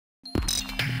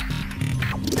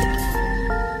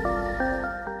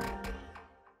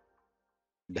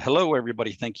Hello,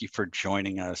 everybody. Thank you for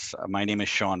joining us. My name is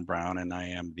Sean Brown, and I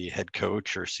am the head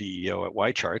coach or CEO at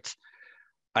YCharts.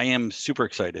 I am super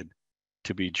excited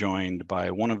to be joined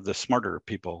by one of the smarter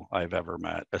people I've ever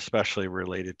met, especially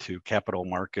related to capital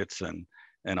markets and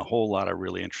a whole lot of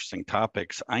really interesting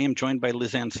topics. I am joined by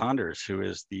Ann Sonders, who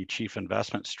is the Chief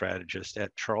Investment Strategist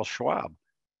at Charles Schwab.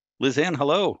 Ann,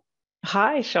 hello.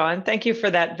 Hi, Sean. Thank you for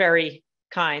that very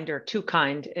kind or too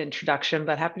kind introduction,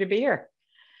 but happy to be here.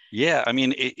 Yeah, I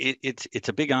mean, it's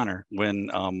a big honor when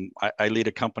I lead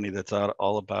a company that's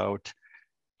all about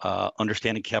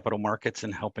understanding capital markets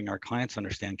and helping our clients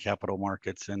understand capital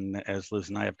markets. And as Liz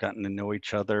and I have gotten to know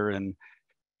each other and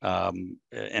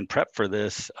prep for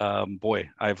this, boy,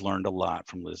 I've learned a lot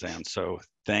from Ann. So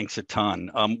thanks a ton.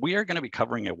 We are going to be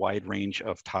covering a wide range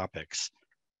of topics,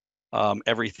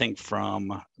 everything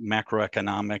from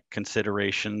macroeconomic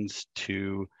considerations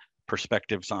to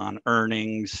perspectives on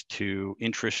earnings to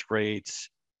interest rates,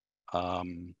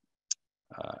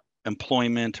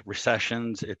 employment,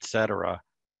 recessions, et cetera.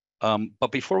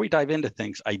 But before we dive into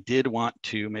things, I did want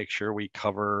to make sure we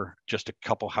cover just a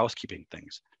couple housekeeping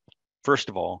things. First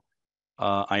of all,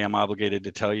 I am obligated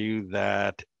to tell you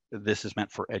that this is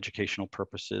meant for educational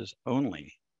purposes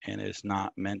only and is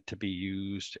not meant to be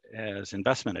used as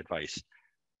investment advice.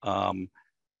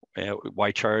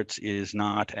 YCharts is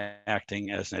not acting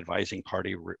as an advising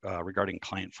party regarding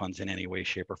client funds in any way,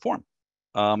 shape, or form.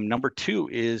 Number two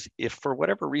is if for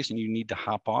whatever reason you need to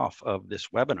hop off of this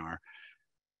webinar,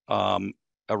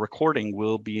 a recording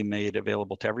will be made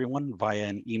available to everyone via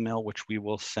an email, which we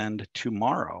will send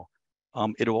tomorrow.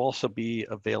 It will also be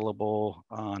available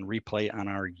on replay on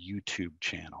our YouTube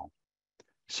channel.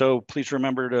 So please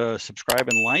remember to subscribe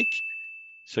and like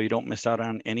so you don't miss out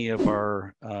on any of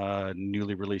our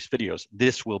newly released videos.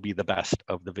 This will be the best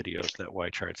of the videos that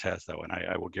YCharts has, though, and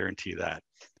I will guarantee that.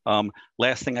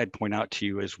 Last thing I'd point out to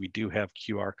you is we do have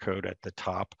QR code at the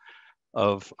top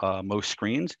of most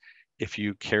screens. If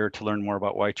you care to learn more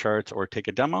about YCharts or take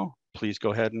a demo, please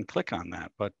go ahead and click on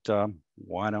that. But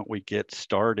why don't we get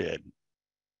started?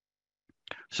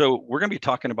 So we're going to be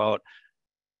talking about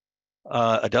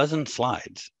a dozen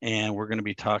slides, and we're going to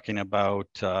be talking about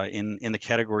in the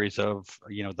categories of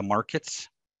the markets.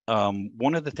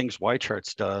 One of the things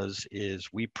YCharts does is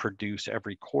we produce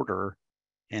every quarter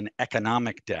an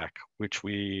economic deck, which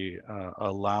we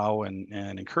allow and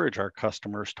encourage our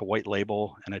customers to white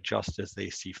label and adjust as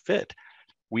they see fit.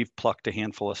 We've plucked a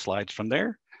handful of slides from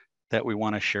there that we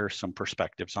want to share some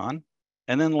perspectives on.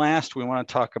 And then last, we want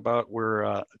to talk about,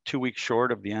 we're 2 weeks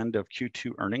short of the end of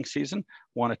Q2 earnings season.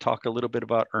 Want to talk a little bit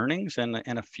about earnings and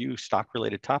a few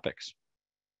stock-related topics.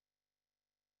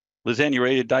 Ann, you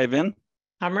ready to dive in?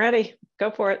 I'm ready.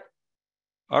 Go for it.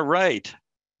 All right.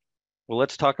 Well,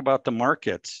 let's talk about the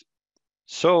markets.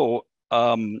 So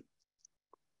don't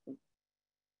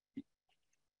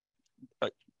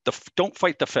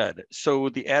fight the Fed. So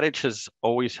the adage has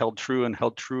always held true and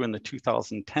held true in the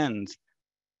 2010s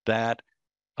that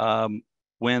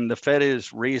when the Fed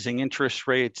is raising interest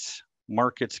rates,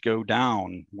 markets go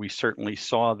down. We certainly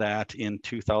saw that in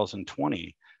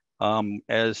 2020.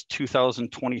 As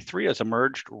 2023 has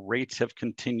emerged, rates have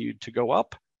continued to go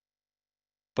up,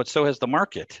 but so has the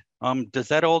market. Does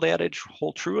that old adage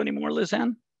hold true anymore,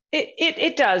 Ann?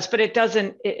 It does, but it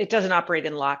doesn't operate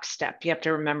in lockstep. You have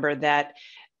to remember that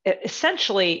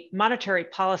essentially monetary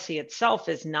policy itself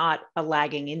is not a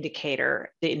lagging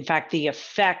indicator. In fact, the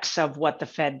effects of what the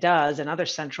Fed does and other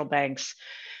central banks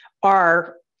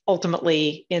are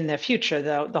ultimately in the future,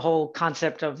 the whole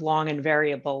concept of long and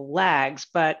variable lags.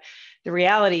 But the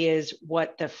reality is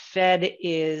what the Fed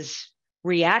is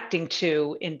reacting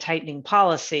to in tightening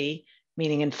policy,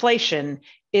 meaning inflation,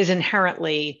 is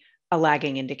inherently a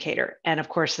lagging indicator. And of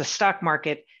course, the stock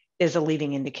market is a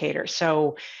leading indicator.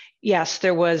 So yes,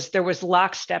 there was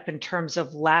lockstep in terms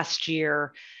of last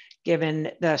year,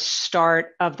 given the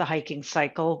start of the hiking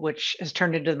cycle, which has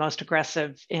turned into the most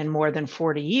aggressive in more than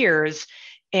 40 years,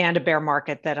 and a bear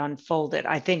market that unfolded.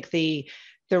 I think the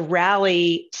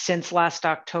rally since last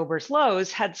October's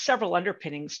lows had several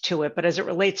underpinnings to it, but as it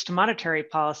relates to monetary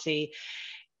policy,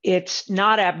 it's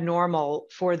not abnormal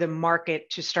for the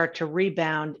market to start to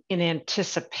rebound in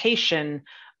anticipation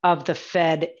of the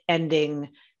Fed ending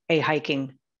a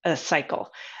hiking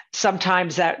cycle.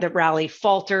 Sometimes that rally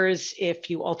falters if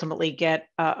you ultimately get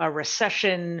a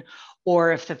recession,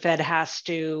 or if the Fed has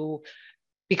to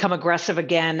become aggressive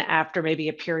again after maybe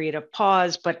a period of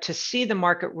pause. But to see the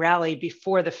market rally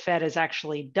before the Fed is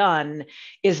actually done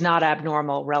is not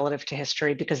abnormal relative to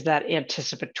history because of that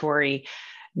anticipatory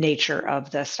nature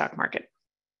of the stock market.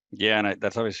 Yeah, and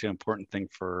that's obviously an important thing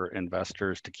for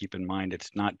investors to keep in mind.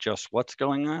 It's not just what's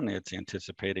going on, it's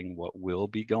anticipating what will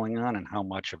be going on and how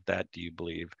much of that do you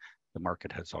believe the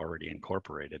market has already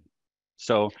incorporated.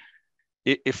 So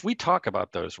if we talk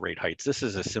about those rate hikes, this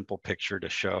is a simple picture to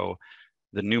show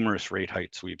the numerous rate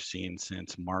hikes we've seen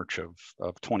since March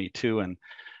of 22. And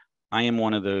I am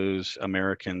one of those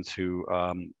Americans who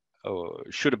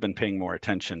should have been paying more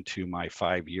attention to my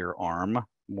 5-year ARM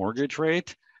mortgage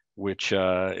rate, which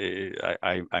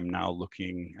I'm now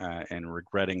looking and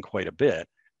regretting quite a bit.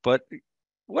 But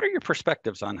what are your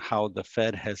perspectives on how the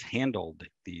Fed has handled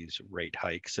these rate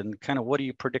hikes, and kind of what do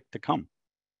you predict to come?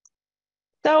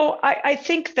 So I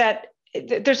think that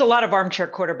there's a lot of armchair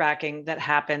quarterbacking that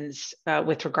happens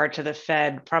with regard to the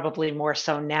Fed, probably more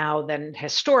so now than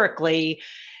historically,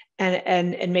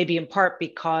 and maybe in part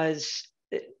because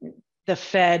the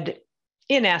Fed,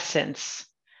 in essence,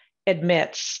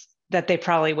 admits that they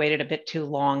probably waited a bit too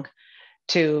long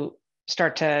to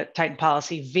start to tighten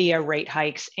policy via rate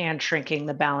hikes and shrinking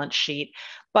the balance sheet.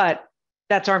 But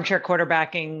that's armchair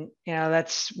quarterbacking. You know,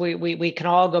 that's we can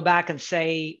all go back and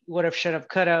say would have, should have,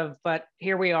 could have, but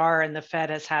here we are, and the Fed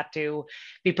has had to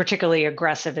be particularly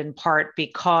aggressive in part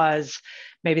because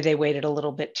maybe they waited a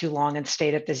little bit too long and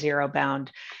stayed at the zero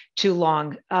bound too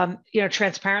long.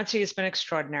 Transparency has been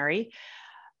extraordinary,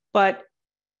 but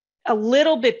a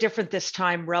little bit different this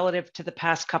time relative to the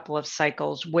past couple of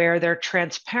cycles, where their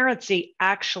transparency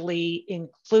actually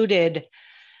included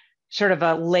sort of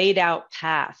a laid out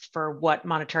path for what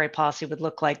monetary policy would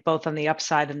look like, both on the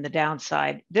upside and the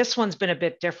downside. This one's been a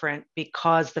bit different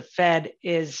because the Fed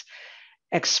is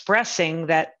expressing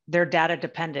that they're data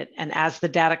dependent. And as the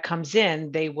data comes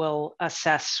in, they will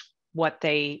assess what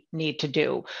they need to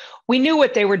do. We knew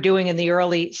what they were doing in the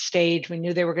early stage. We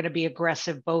knew they were going to be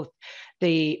aggressive, both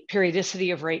the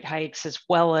periodicity of rate hikes as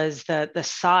well as the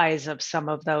size of some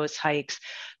of those hikes.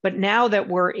 But now that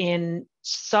we're in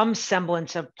some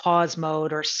semblance of pause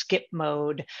mode or skip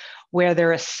mode, where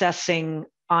they're assessing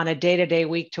on a day-to-day,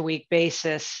 week-to-week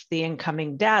basis the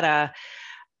incoming data,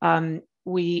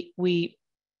 we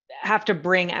have to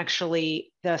bring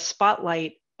actually the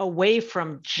spotlight away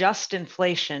from just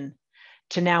inflation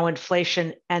to now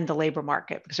inflation and the labor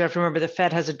market. Because you have to remember, the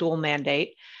Fed has a dual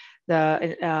mandate.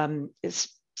 The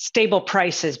stable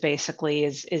prices basically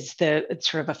is the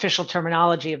sort of official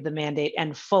terminology of the mandate,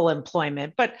 and full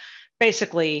employment, but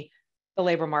basically the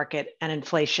labor market and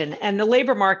inflation. And the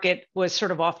labor market was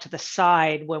sort of off to the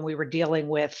side when we were dealing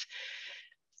with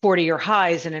 40-year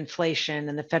highs in inflation,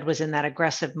 and the Fed was in that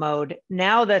aggressive mode.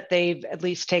 Now that they've at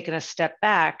least taken a step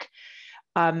back,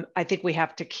 I think we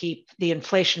have to keep the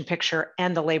inflation picture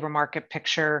and the labor market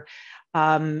picture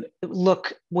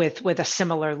look with a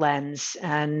similar lens,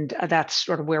 and that's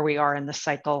sort of where we are in the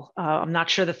cycle. I'm not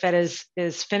sure the Fed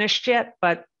is finished yet,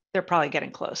 but they're probably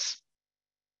getting close.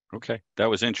 Okay, that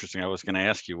was interesting. I was going to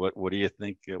ask you, what do you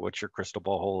think? What's your crystal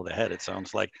ball hole ahead? It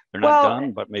sounds like they're not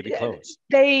done, but maybe close.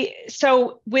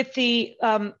 So with the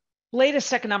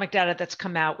latest economic data that's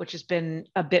come out, which has been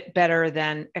a bit better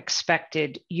than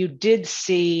expected, you did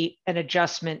see an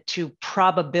adjustment to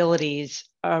probabilities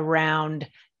around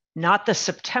not the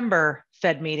September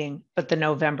Fed meeting, but the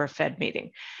November Fed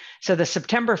meeting. So the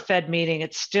September Fed meeting,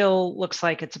 it still looks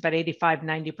like it's about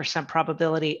 85-90%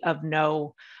 probability of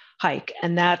no hike.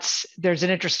 And there's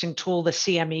an interesting tool, the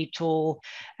CME tool,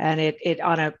 and it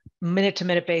on a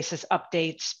minute-to-minute basis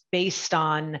updates based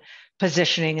on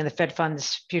positioning in the Fed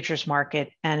funds futures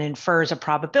market and infers a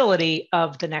probability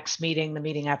of the next meeting, the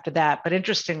meeting after that. But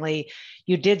interestingly,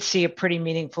 you did see a pretty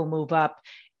meaningful move up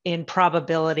in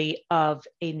probability of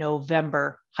a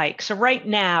November hike. So right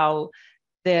now,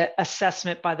 the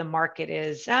assessment by the market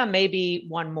is maybe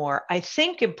one more. I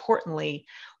think importantly,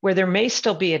 where there may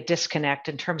still be a disconnect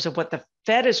in terms of what the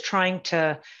Fed is trying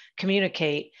to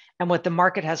communicate and what the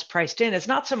market has priced in, is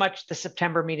not so much the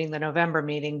September meeting, the November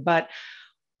meeting, but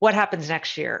what happens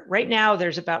next year. Right now,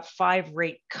 there's about 5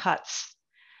 rate cuts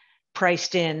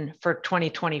priced in for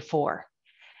 2024.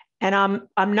 And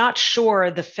I'm not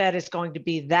sure the Fed is going to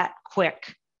be that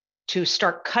quick to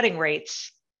start cutting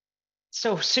rates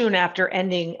so soon after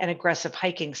ending an aggressive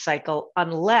hiking cycle,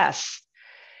 unless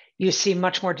you see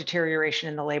much more deterioration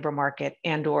in the labor market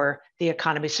and or the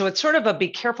economy. So it's sort of a be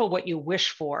careful what you wish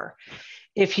for.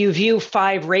 If you view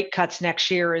 5 rate cuts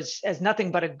next year as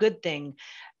nothing but a good thing,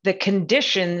 the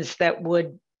conditions that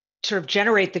would sort of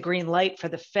generate the green light for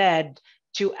the Fed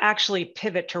to actually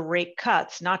pivot to rate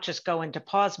cuts, not just go into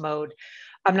pause mode,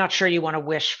 I'm not sure you want to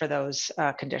wish for those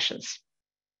conditions.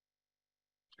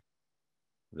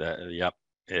 Yep,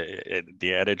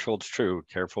 the adage holds true.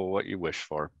 Careful what you wish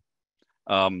for.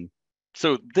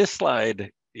 So this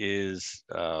slide is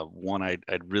one I'd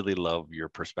really love your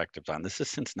perspectives on. This is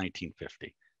since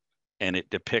 1950, and it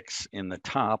depicts in the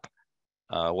top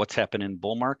what's happened in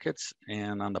bull markets,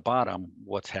 and on the bottom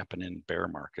what's happened in bear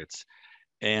markets.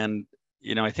 And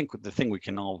I think the thing we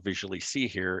can all visually see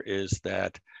here is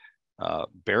that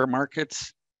bear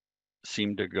markets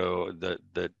seem to go,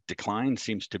 the decline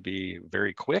seems to be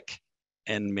very quick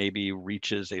and maybe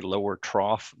reaches a lower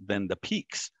trough than the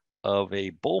peaks of a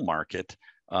bull market,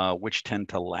 which tend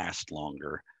to last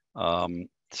longer.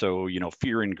 So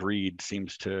fear and greed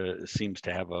seems to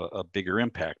have a bigger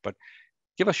impact. But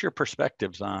give us your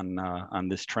perspectives on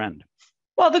this trend.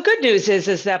 Well, the good news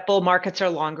is that bull markets are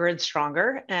longer and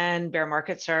stronger, and bear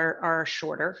markets are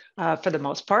shorter for the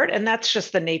most part, and that's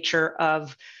just the nature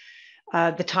of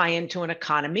the tie-in to an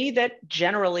economy that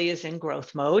generally is in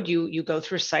growth mode. You go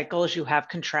through cycles, you have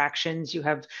contractions, you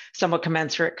have somewhat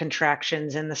commensurate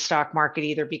contractions in the stock market,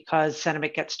 either because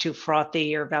sentiment gets too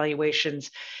frothy or valuations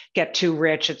get too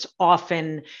rich. It's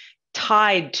often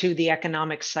tied to the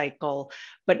economic cycle,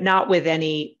 but not with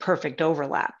any perfect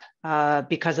overlap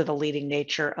because of the leading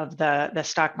nature of the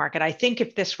stock market. I think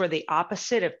if this were the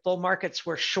opposite, if bull markets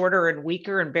were shorter and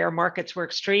weaker and bear markets were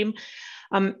extreme,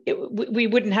 we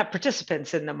wouldn't have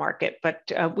participants in the market,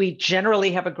 but we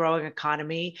generally have a growing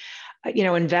economy.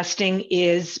 Investing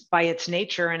is by its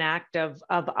nature an act of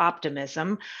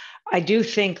optimism. I do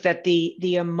think that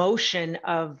the emotion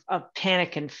of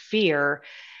panic and fear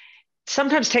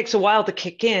sometimes takes a while to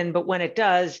kick in, but when it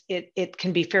does, it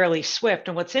can be fairly swift.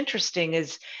 And what's interesting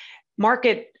is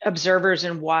market observers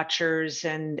and watchers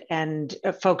and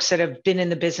folks that have been in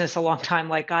the business a long time,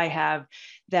 like I have,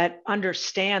 that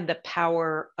understand the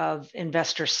power of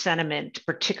investor sentiment,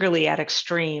 particularly at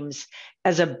extremes,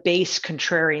 as a base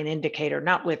contrarian indicator,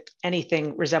 not with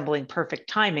anything resembling perfect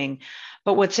timing.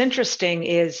 But what's interesting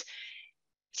is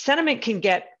sentiment can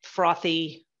get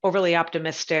frothy, overly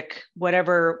optimistic,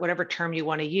 whatever term you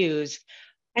want to use,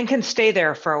 and can stay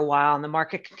there for a while, and the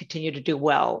market can continue to do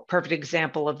well. Perfect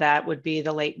example of that would be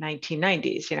the late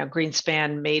 1990s.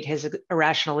 Greenspan made his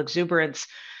irrational exuberance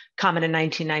comment in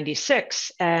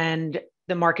 1996, and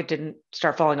the market didn't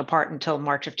start falling apart until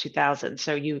March of 2000.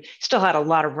 So you still had a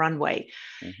lot of runway.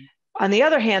 Mm-hmm. On the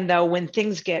other hand, though, when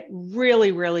things get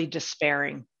really, really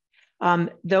despairing,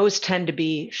 those tend to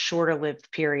be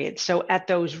shorter-lived periods. So at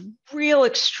those real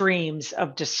extremes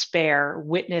of despair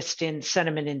witnessed in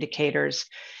sentiment indicators,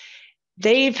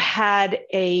 they've had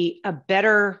a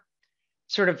better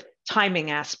sort of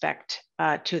timing aspect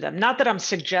to them. Not that I'm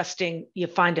suggesting you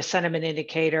find a sentiment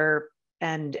indicator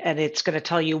and it's going to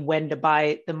tell you when to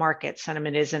buy the market.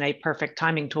 Sentiment isn't a perfect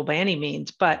timing tool by any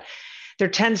means, but there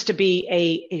tends to be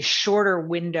a shorter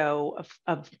window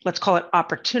of, let's call it,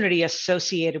 opportunity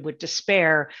associated with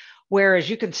despair, whereas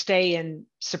you can stay in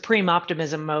supreme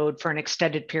optimism mode for an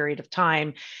extended period of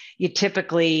time. You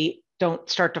typically don't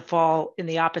start to fall in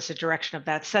the opposite direction of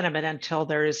that sentiment until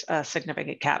there's a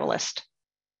significant catalyst.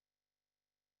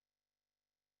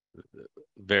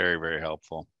 Very, very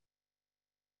helpful.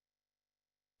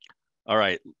 All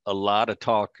right, a lot of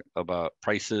talk about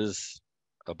prices,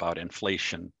 about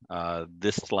inflation.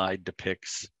 This slide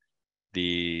depicts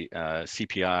the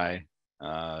CPI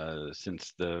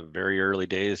since the very early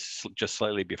days, just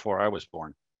slightly before I was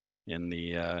born, in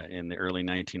the early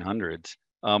 1900s.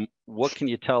 What can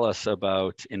you tell us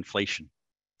about inflation?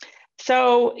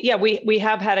 So yeah, we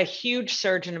have had a huge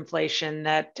surge in inflation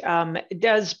that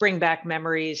does bring back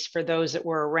memories for those that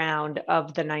were around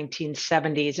of the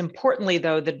 1970s. Importantly,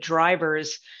 though, the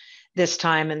drivers this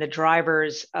time and the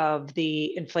drivers of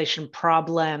the inflation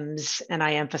problems, and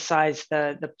I emphasize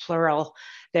the plural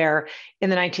there,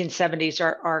 in the 1970s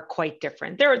are quite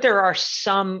different. There are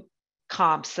some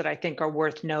comps that I think are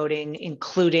worth noting,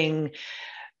 including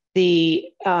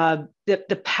the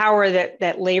power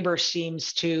that labor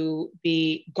seems to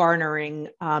be garnering,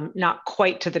 not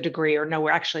quite to the degree, or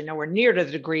nowhere near to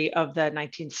the degree of the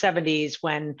 1970s,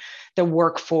 when the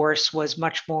workforce was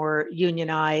much more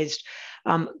unionized.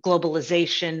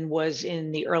 Globalization was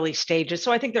in the early stages.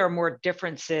 So I think there are more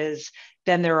differences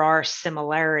than there are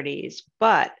similarities.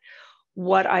 But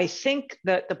what I think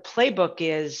that the playbook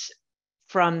is,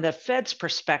 from the Fed's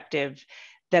perspective,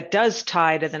 that does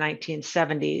tie to the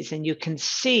 1970s, and you can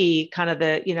see kind of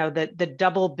the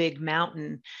double big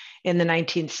mountain in the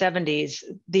 1970s.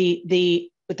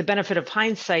 With the benefit of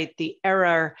hindsight, the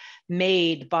error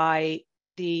made by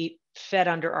the Fed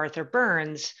under Arthur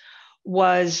Burns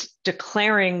was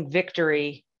declaring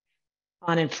victory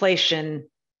on inflation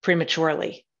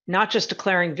prematurely. Not just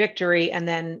declaring victory and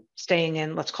then staying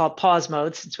in, let's call it, pause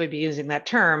mode, since we'd be using that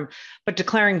term, but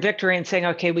declaring victory and saying,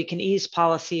 okay, we can ease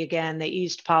policy again. They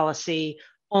eased policy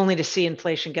only to see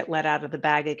inflation get let out of the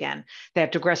bag again. They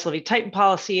have to aggressively tighten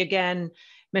policy again,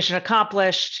 mission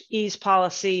accomplished, ease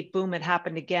policy, boom, it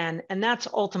happened again. And that's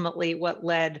ultimately what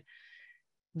led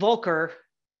Volcker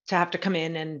to have to come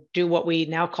in and do what we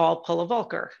now call pull a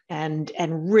Volcker and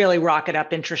really rocket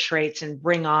up interest rates and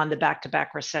bring on the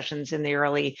back-to-back recessions in the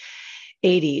early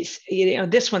 80s.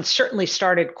 This one certainly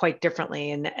started quite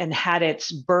differently and had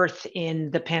its birth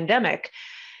in the pandemic,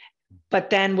 but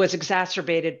then was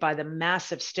exacerbated by the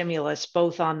massive stimulus,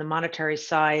 both on the monetary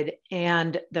side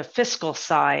and the fiscal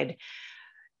side.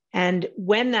 And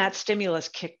when that stimulus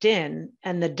kicked in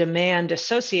and the demand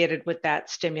associated with that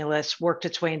stimulus worked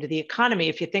its way into the economy,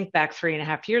 if you think back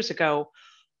 3.5 years ago,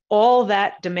 all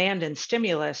that demand and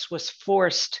stimulus was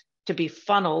forced to be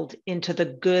funneled into the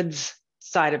goods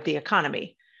side of the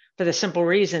economy for the simple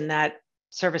reason that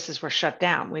services were shut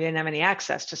down. We didn't have any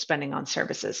access to spending on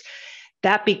services.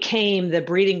 That became the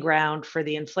breeding ground for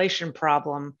the inflation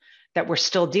problem that we're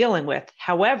still dealing with.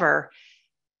 However,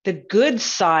 the goods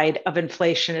side of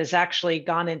inflation has actually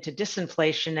gone into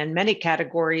disinflation and many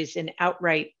categories in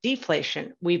outright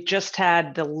deflation. We've just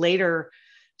had the later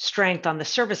strength on the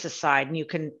services side, and you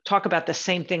can talk about the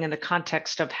same thing in the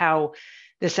context of how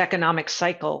this economic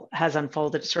cycle has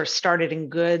unfolded. It sort of started in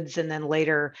goods and then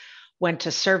later went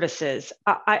to services.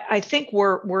 I think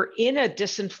we're in a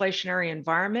disinflationary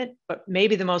environment, but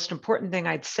maybe the most important thing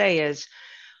I'd say is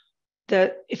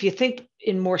if you think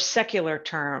in more secular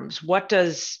terms, what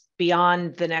does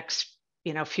beyond the next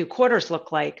few quarters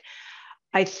look like?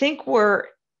 I think we're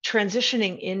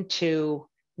transitioning into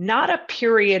not a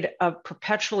period of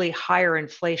perpetually higher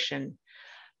inflation,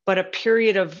 but a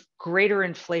period of greater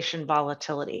inflation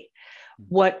volatility.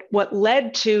 What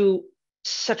led to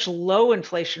such low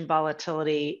inflation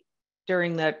volatility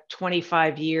during the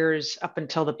 25 years up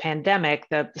until the pandemic,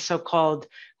 the so-called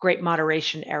Great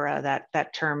Moderation era,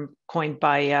 that term coined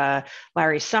by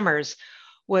Larry Summers,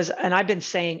 was, and I've been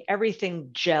saying everything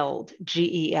gelled,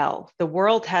 G-E-L. The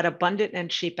world had abundant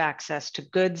and cheap access to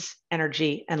goods,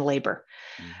 energy, and labor.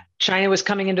 China was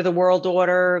coming into the world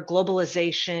order,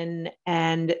 globalization,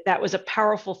 and that was a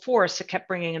powerful force that kept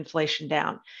bringing inflation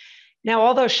down. Now,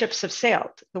 all those ships have sailed.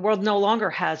 The world no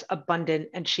longer has abundant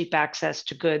and cheap access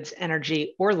to goods,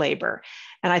 energy, or labor.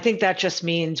 And I think that just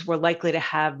means we're likely to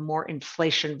have more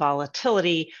inflation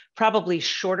volatility, probably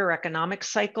shorter economic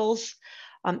cycles.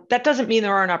 That doesn't mean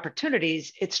there aren't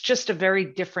opportunities. It's just a very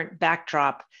different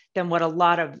backdrop than what a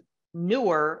lot of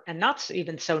newer and not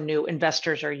even so new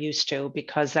investors are used to,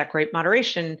 because that Great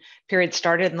Moderation period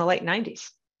started in the late 90s.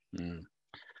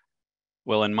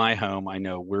 Well, in my home, I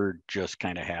know we're just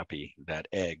kind of happy that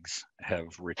eggs have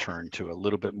returned to a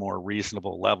little bit more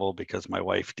reasonable level, because my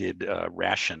wife did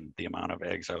ration the amount of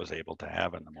eggs I was able to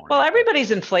have in the morning. Well,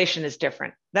 everybody's inflation is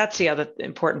different. That's the other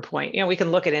important point. We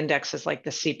can look at indexes like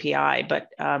the CPI, but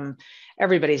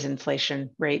everybody's inflation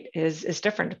rate is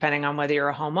different depending on whether you're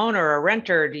a homeowner or a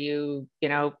renter. Do you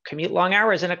commute long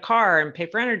hours in a car and pay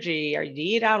for energy, or do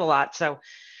you eat out a lot? So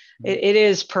it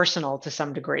is personal to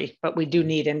some degree, but we do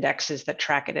need indexes that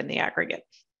track it in the aggregate.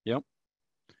 Yep.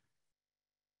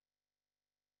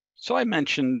 So I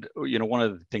mentioned, one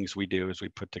of the things we do is we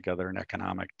put together an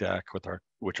economic deck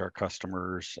which our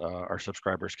customers, our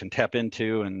subscribers can tap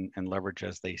into and leverage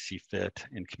as they see fit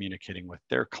in communicating with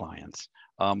their clients.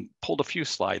 Pulled a few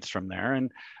slides from there,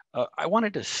 and I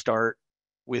wanted to start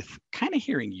with kind of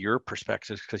hearing your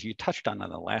perspectives, because you touched on the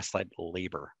last slide,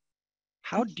 labor.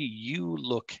 How do you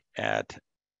look at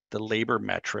the labor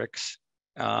metrics,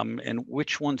 and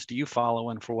which ones do you follow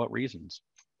and for what reasons?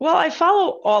 Well, I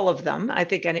follow all of them. I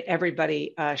think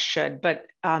everybody should, but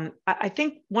I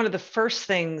think one of the first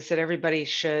things that everybody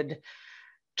should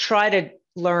try to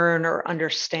learn or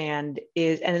understand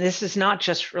is, and this is not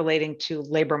just relating to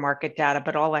labor market data,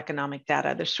 but all economic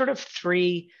data. There's sort of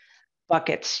three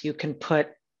buckets you can put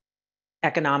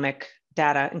economic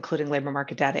data, including labor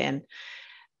market data, in.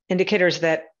 Indicators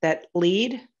that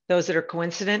lead, those that are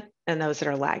coincident, and those that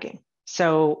are lagging.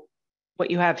 So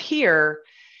what you have here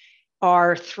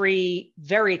are three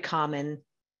very common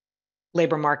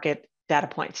labor market data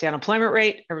points. The unemployment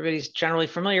rate, everybody's generally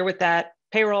familiar with that,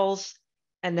 payrolls,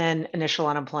 and then initial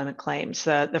unemployment claims.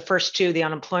 The first two, the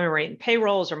unemployment rate and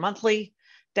payrolls, are monthly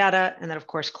data, and then of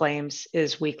course claims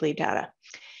is weekly data.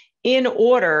 In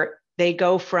order, they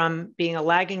go from being a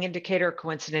lagging indicator,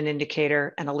 coincident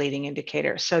indicator, and a leading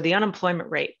indicator. So the unemployment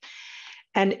rate.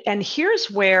 And here's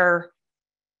where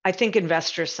I think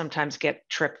investors sometimes get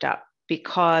tripped up,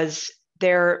 because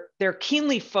they're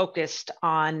keenly focused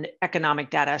on economic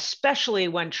data, especially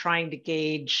when trying to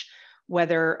gauge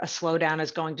whether a slowdown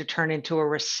is going to turn into a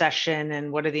recession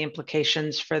and what are the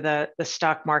implications for the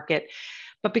stock market.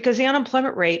 But because the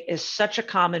unemployment rate is such a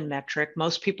common metric,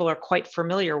 most people are quite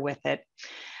familiar with it.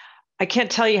 I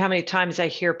can't tell you how many times I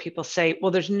hear people say,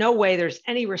 well, there's no way there's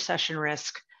any recession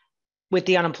risk with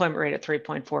the unemployment rate at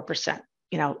 3.4%.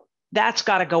 That's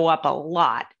got to go up a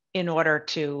lot in order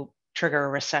to trigger a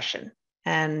recession.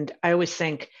 And I always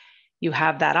think you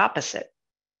have that opposite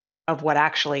of what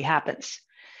actually happens.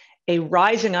 A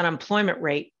rising unemployment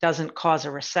rate doesn't cause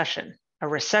a recession. A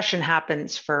recession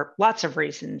happens for lots of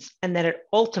reasons, and then it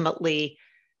ultimately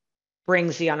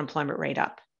brings the unemployment rate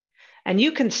up. And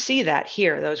you can see that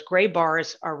here. Those gray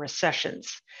bars are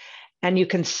recessions. And you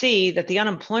can see that the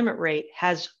unemployment rate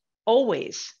has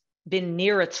always been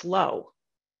near its low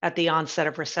at the onset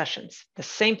of recessions. The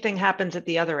same thing happens at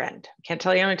the other end. I can't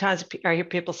tell you how many times I hear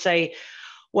people say,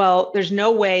 well, there's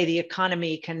no way the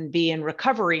economy can be in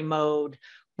recovery mode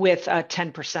with a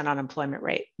 10% unemployment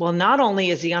rate. Well, not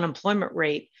only is the unemployment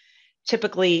rate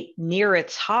typically near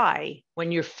its high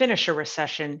when you finish a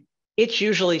recession, it's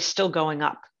usually still going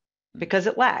up because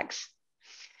it lags.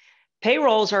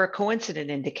 Payrolls are a coincident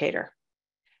indicator.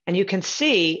 And you can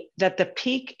see that the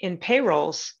peak in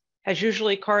payrolls has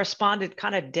usually corresponded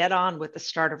kind of dead on with the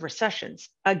start of recessions.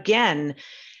 Again,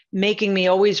 making me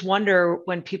always wonder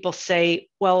when people say,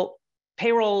 well,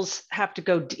 payrolls have to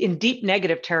go in deep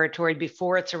negative territory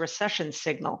before it's a recession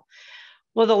signal.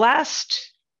 Well, the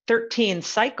last 13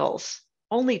 cycles,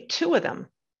 only 2 of them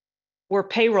were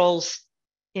payrolls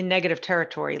in negative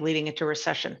territory leading into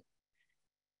recession.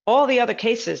 All the other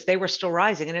cases, they were still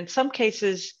rising. And in some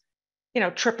cases,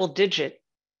 triple digit,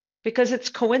 because it's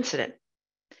coincident.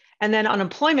 And then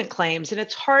unemployment claims, and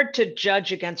it's hard to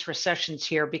judge against recessions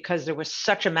here because there was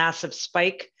such a massive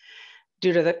spike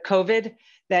due to the COVID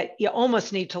that you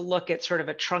almost need to look at sort of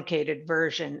a truncated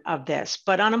version of this.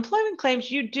 But unemployment claims,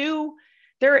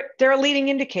 they're a leading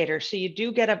indicator. So you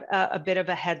do get a bit of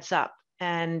a heads up.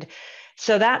 And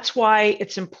so that's why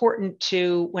it's important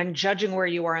to, when judging where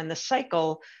you are in the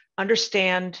cycle,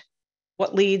 understand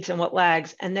what leads and what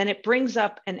lags. And then it brings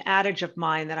up an adage of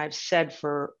mine that I've said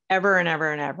forever and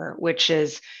ever and ever, which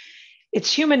is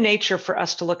it's human nature for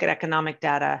us to look at economic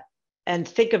data and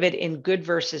think of it in good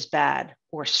versus bad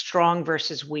or strong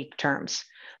versus weak terms.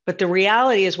 But the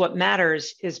reality is what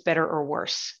matters is better or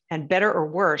worse. And better or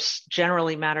worse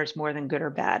generally matters more than good or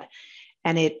bad.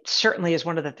 And it certainly is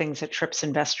one of the things that trips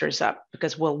investors up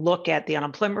because we'll look at the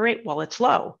unemployment rate, well, it's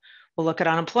low. We'll look at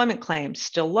unemployment claims,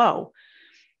 still low.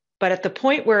 But at the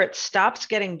point where it stops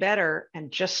getting better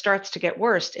and just starts to get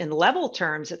worse, in level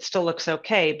terms, it still looks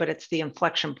okay, but it's the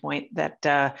inflection point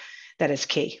that is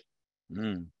key.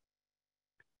 Mm.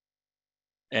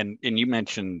 And you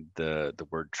mentioned the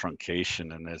word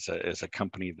truncation, and as a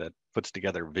company that puts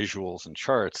together visuals and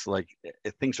charts, like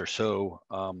things are so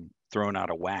thrown out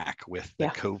of whack with the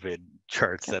COVID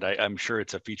charts that I'm sure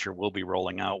it's a feature we'll be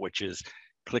rolling out, which is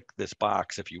click this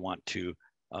box if you want to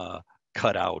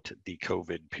cut out the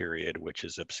COVID period, which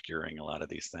is obscuring a lot of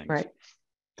these things. Right.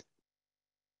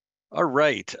 All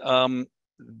right.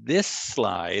 This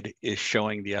slide is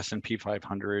showing the S&P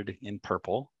 500 in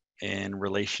purple in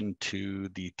relation to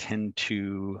the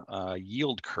 10-2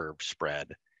 yield curve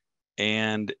spread.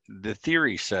 And the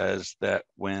theory says that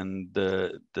when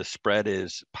the spread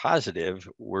is positive,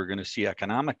 we're going to see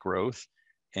economic growth.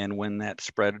 And when that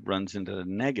spread runs into the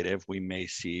negative, we may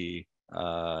see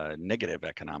negative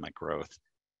economic growth.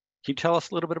 Can you tell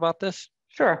us a little bit about this?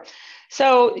 Sure.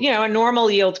 So, a normal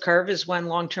yield curve is when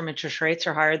long-term interest rates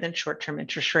are higher than short-term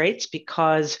interest rates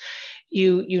because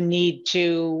you need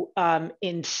to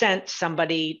incent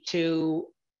somebody to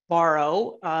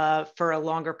borrow for a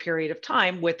longer period of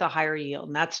time with a higher yield.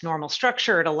 And that's normal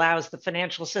structure. It allows the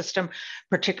financial system,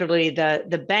 particularly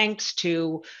the banks,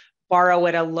 to borrow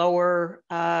at a lower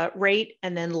rate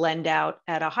and then lend out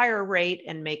at a higher rate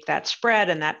and make that spread.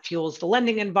 And that fuels the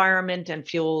lending environment and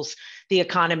fuels the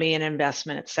economy and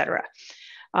investment, et cetera.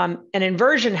 An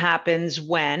inversion happens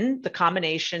when the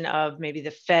combination of maybe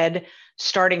the Fed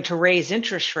starting to raise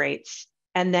interest rates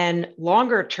and then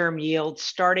longer term yields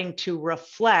starting to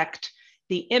reflect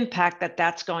the impact that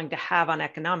that's going to have on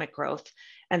economic growth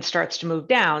and starts to move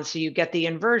down. So you get the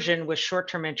inversion with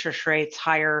short-term interest rates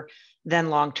higher than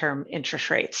long-term interest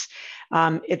rates.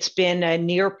 It's been a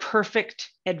near perfect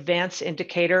advance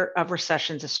indicator of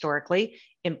recessions historically.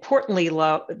 Importantly,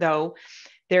 though,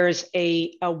 there's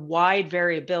a wide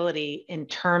variability in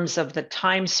terms of the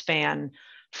time span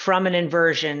from an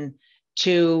inversion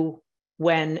to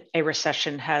when a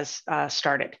recession has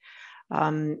started.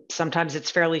 Sometimes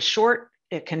it's fairly short.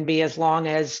 It can be as long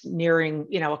as nearing,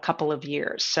 a couple of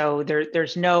years. So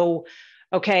there's no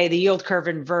okay, the yield curve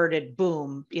inverted,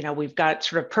 boom, we've got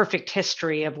sort of perfect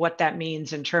history of what that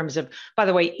means in terms of, by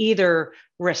the way, either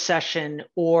recession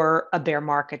or a bear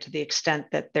market, to the extent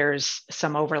that there's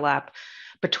some overlap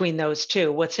between those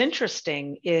two. What's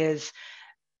interesting is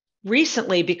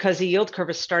recently, because the yield curve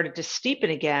has started to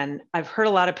steepen again, I've heard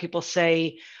a lot of people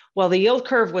say, well, the yield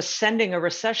curve was sending a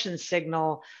recession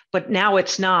signal, but now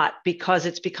it's not, because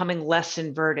it's becoming less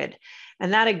inverted.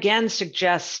 And that again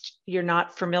suggests you're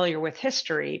not familiar with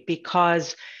history,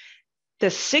 because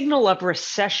the signal of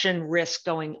recession risk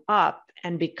going up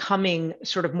and becoming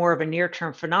sort of more of a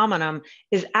near-term phenomenon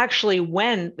is actually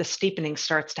when the steepening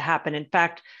starts to happen. In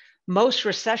fact, most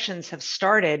recessions have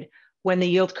started when the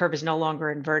yield curve is no longer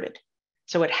inverted.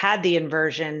 So it had the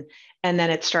inversion, and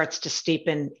then it starts to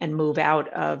steepen and move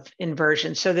out of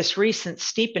inversion. So this recent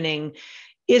steepening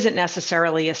isn't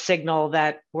necessarily a signal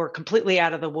that we're completely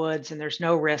out of the woods and there's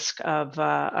no risk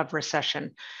of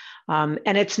recession.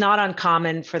 And it's not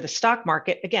uncommon for the stock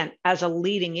market, again, as a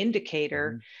leading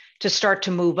indicator, to start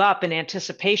to move up in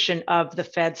anticipation of the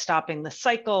Fed stopping the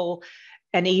cycle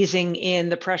and easing in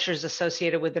the pressures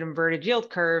associated with an inverted yield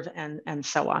curve, and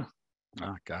so on.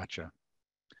 Ah, gotcha.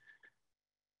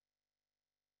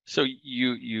 So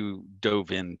you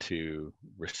dove into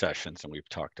recessions, and we've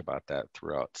talked about that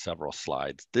throughout several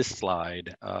slides. This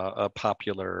slide, a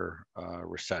popular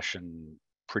recession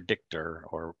predictor,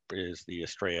 or is the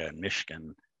Estrella and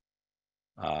Michigan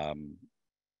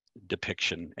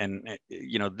depiction. And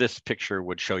this picture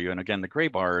would show you, and again, the gray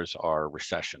bars are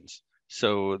recessions.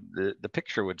 So the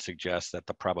picture would suggest that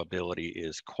the probability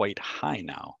is quite high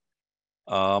now.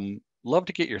 Love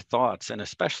to get your thoughts, and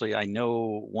especially, I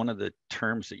know one of the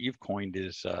terms that you've coined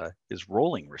is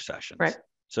rolling recessions. Right.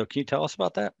 So can you tell us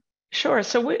about that? Sure.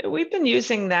 So we've been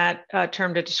using that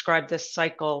term to describe this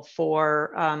cycle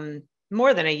for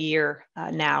more than a year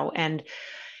now. And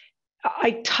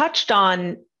I touched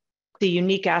on the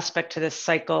unique aspect to this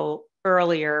cycle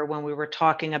earlier when we were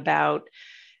talking about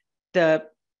the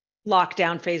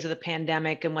lockdown phase of the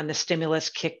pandemic and when the stimulus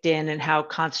kicked in and how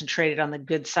concentrated on the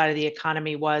good side of the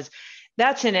economy was.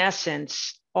 That's in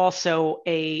essence also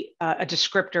a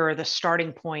descriptor or the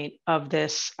starting point of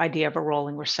this idea of a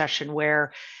rolling recession,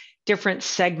 where different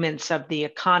segments of the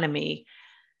economy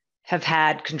have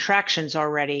had contractions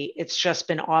already. It's just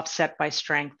been offset by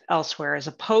strength elsewhere, as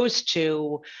opposed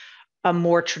to a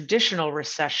more traditional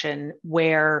recession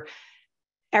where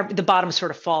the bottom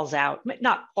sort of falls out,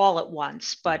 not all at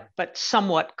once, but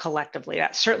somewhat collectively.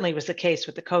 That certainly was the case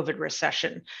with the COVID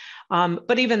recession.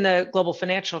 But even the global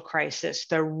financial crisis,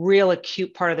 the real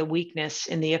acute part of the weakness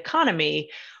in the economy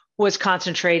was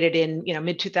concentrated in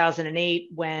mid 2008,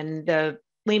 when the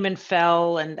Lehman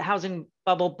fell and the housing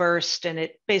bubble burst, and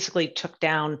it basically took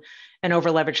down an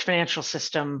over-leveraged financial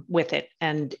system with it.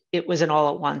 And it was an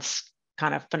all at once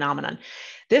kind of phenomenon.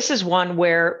 This is one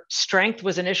where strength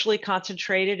was initially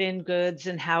concentrated in goods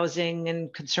and housing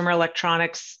and consumer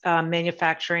electronics,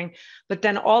 manufacturing, but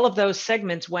then all of those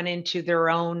segments went into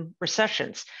their own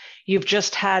recessions. You've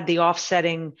just had the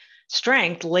offsetting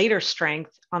strength, later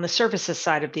strength, on the services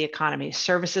side of the economy.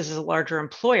 Services is a larger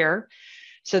employer,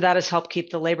 so that has helped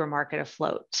keep the labor market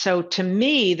afloat. So to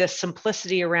me, the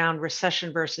simplicity around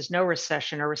recession versus no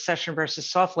recession, or recession versus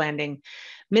soft landing,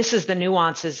 misses the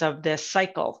nuances of this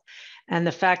cycle. And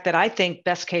the fact that I think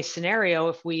best case scenario,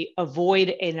 if we avoid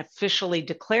an officially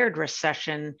declared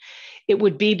recession, it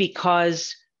would be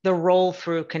because the roll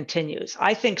through continues.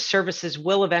 I think services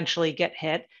will eventually get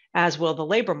hit, as will the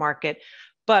labor market,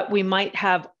 but we might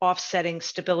have offsetting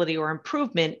stability or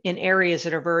improvement in areas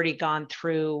that have already gone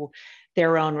through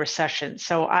their own recession.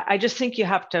 So I just think you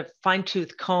have to fine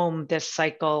tooth comb this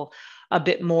cycle a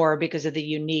bit more because of the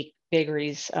unique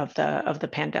vagaries of the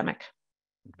pandemic.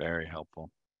 Very helpful.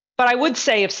 But I would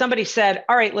say, if somebody said,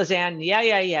 all right, Lizanne,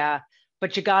 yeah,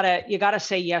 but you gotta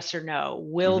say yes or no.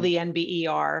 Will the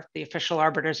NBER, the official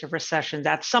arbiters of recessions,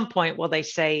 at some point will they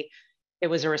say it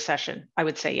was a recession? I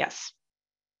would say yes.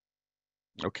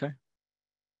 Okay.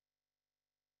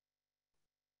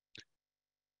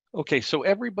 Okay, so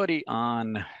everybody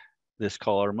on this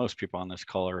call, or most people on this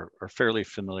call, are fairly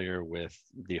familiar with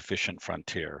the efficient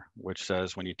frontier, which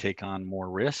says when you take on more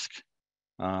risk,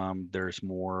 there's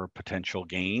more potential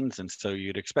gains. And so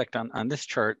you'd expect on this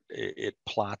chart, it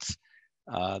plots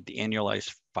the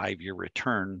annualized 5-year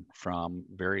return from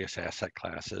various asset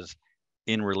classes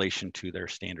in relation to their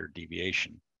standard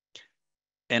deviation.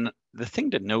 And the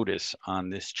thing to notice on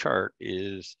this chart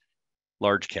is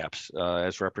large caps,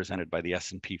 as represented by the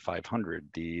S&P 500,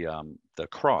 the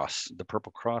cross, the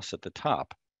purple cross at the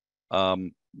top,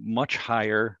 much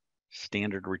higher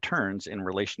standard returns in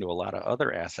relation to a lot of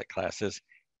other asset classes,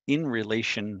 in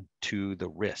relation to the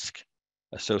risk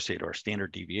associated or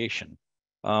standard deviation.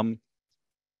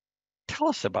 Tell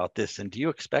us about this, and do you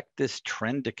expect this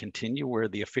trend to continue where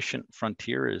the efficient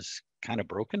frontier is kind of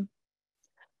broken?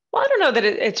 Well, I don't know that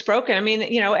it's broken. I mean,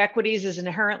 equities is an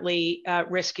inherently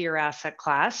riskier asset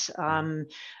class.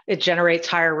 It generates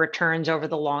higher returns over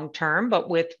the long term, but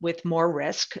with more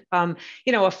risk. A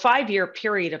 5-year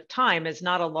period of time is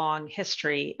not a long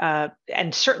history,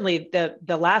 and certainly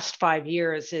the last 5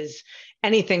 years is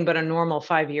anything but a normal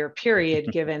 5-year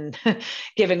period, given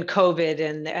given COVID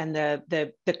and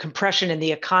the compression in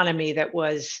the economy that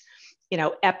was,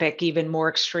 epic, even more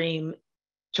extreme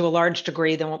to a large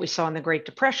degree than what we saw in the Great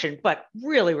Depression, but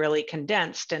really, really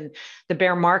condensed. And the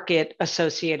bear market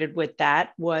associated with that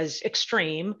was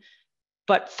extreme,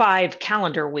 but 5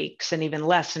 calendar weeks and even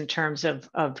less in terms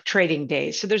of trading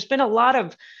days. So there's been a lot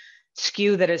of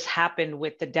skew that has happened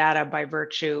with the data by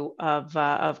virtue of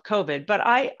COVID. But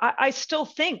I still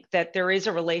think that there is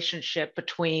a relationship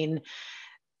between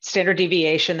standard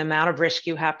deviation, the amount of risk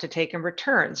you have to take, and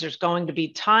returns. There's going to be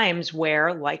times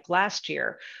where, like last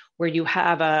year, where you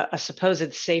have a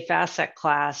supposed safe asset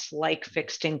class like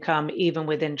fixed income, even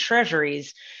within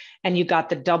treasuries, and you got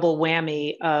the double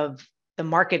whammy of the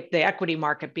market, the equity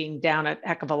market being down a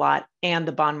heck of a lot and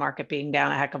the bond market being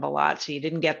down a heck of a lot. So you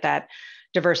didn't get that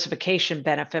diversification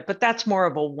benefit, but that's more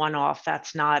of a one-off.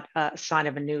 That's not a sign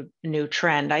of a new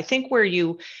trend. I think where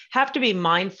you have to be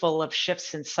mindful of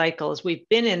shifts in cycles, we've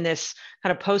been in this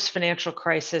kind of post-financial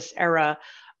crisis era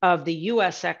of the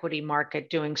US equity market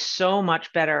doing so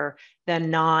much better than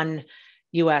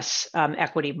non-US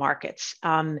equity markets.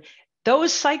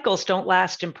 Those cycles don't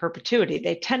last in perpetuity.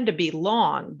 They tend to be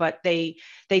long, but they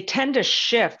tend to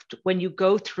shift when you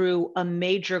go through a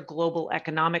major global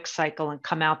economic cycle and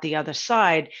come out the other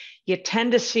side. You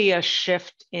tend to see a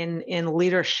shift in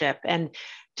leadership. And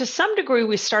to some degree,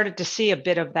 we started to see a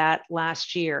bit of that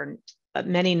last year.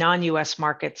 Many non-US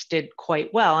markets did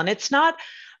quite well. And it's not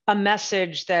a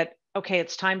message that, okay,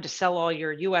 it's time to sell all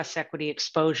your US equity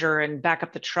exposure and back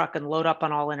up the truck and load up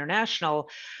on all international.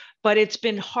 But it's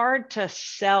been hard to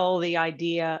sell the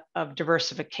idea of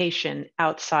diversification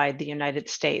outside the United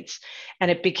States. And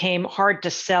it became hard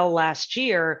to sell last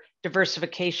year,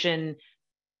 diversification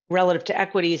relative to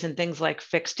equities and things like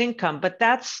fixed income. But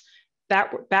that's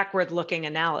backward-looking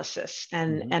analysis.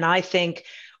 And I think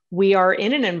we are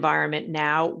in an environment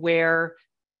now where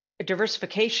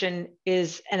diversification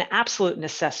is an absolute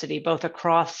necessity, both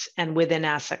across and within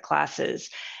asset classes.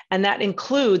 And that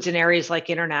includes in areas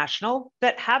like international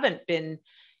that haven't been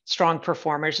strong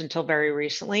performers until very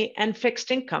recently, and fixed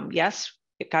income. Yes,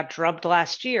 it got drubbed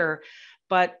last year,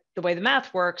 but the way the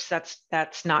math works,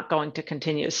 that's not going to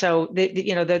continue. So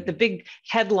the big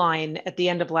headline at the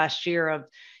end of last year of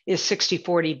is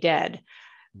 60-40 dead.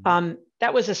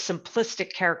 That was a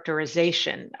simplistic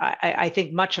characterization. I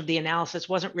think much of the analysis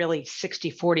wasn't really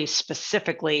 60-40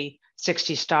 specifically,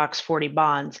 60 stocks, 40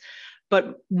 bonds,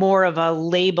 but more of a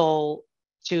label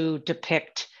to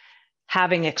depict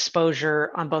having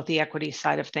exposure on both the equity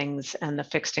side of things and the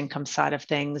fixed income side of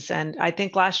things. And I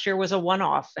think last year was a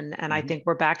one-off, and I think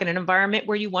we're back in an environment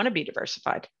where you want to be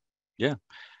diversified. Yeah.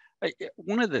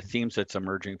 One of the themes that's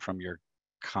emerging from your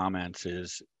comments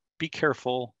is be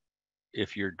careful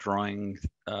if you're drawing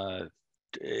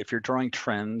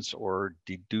trends or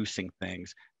deducing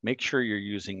things. Make sure you're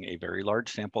using a very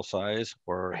large sample size,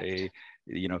 or right,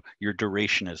 your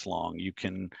duration is long. You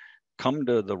can come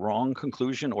to the wrong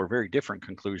conclusion or very different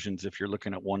conclusions if you're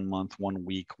looking at 1 month, 1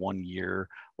 week, 1 year,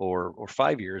 or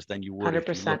 5 years than you would 100%.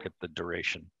 If you look at the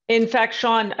duration. In fact,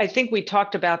 Sean, I think we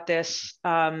talked about this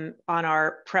on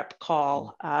our prep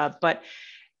call, but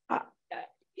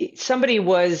somebody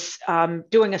was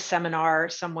doing a seminar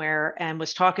somewhere and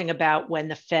was talking about when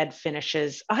the Fed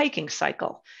finishes a hiking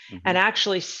cycle, and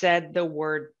actually said the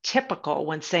word typical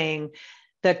when saying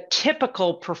the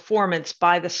typical performance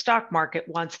by the stock market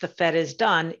once the Fed is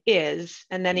done is,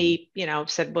 and then he,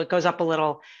 said, well, it goes up a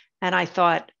little. And I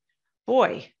thought,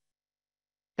 boy,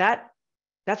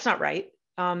 that's not right.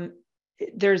 To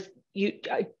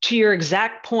your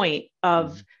exact point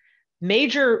of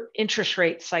major interest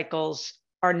rate cycles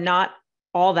are not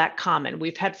all that common.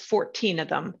 We've had 14 of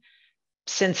them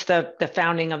since the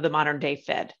founding of the modern day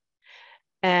Fed.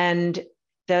 And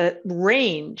the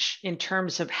range in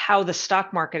terms of how the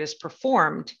stock market is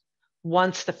performed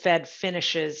once the Fed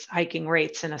finishes hiking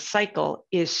rates in a cycle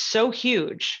is so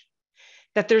huge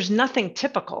that there's nothing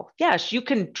typical. Yes, you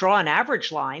can draw an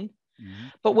average line,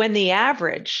 but when the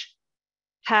average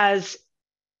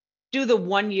do the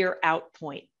 1 year out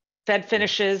point, Fed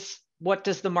finishes, what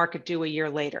does the market do a year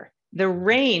later? The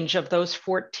range of those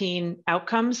 14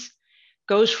 outcomes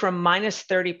goes from minus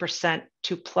 30%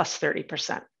 to plus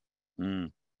 30%.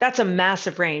 Mm. That's a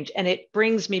massive range. And it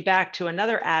brings me back to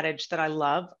another adage that I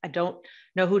love. I don't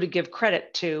know who to give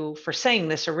credit to for saying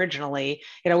this originally.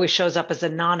 It always shows up as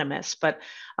anonymous, but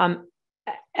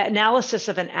analysis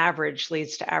of an average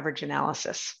leads to average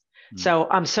analysis. So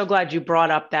I'm so glad you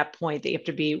brought up that point, that you have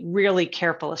to be really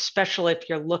careful, especially if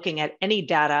you're looking at any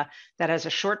data that has a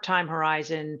short time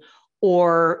horizon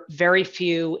or very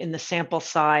few in the sample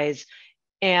size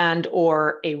and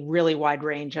or a really wide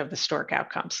range of historic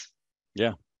outcomes.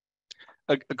 Yeah.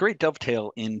 A great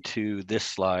dovetail into this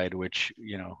slide, which,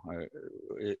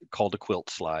 called a quilt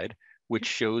slide, which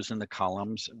shows in the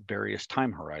columns various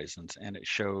time horizons, and it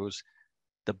shows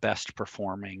the best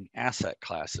performing asset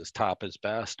classes. Top is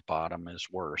best, bottom is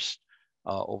worst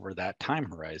over that time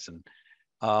horizon.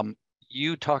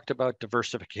 You talked about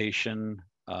diversification,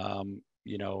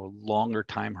 longer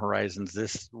time horizons.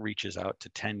 This reaches out to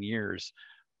 10 years.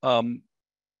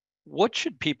 What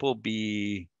should people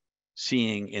be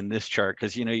seeing in this chart?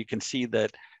 Because, you can see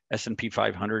that S&P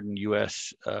 500 and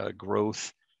US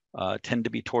growth tend to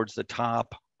be towards the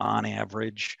top on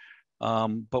average.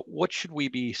 But what should we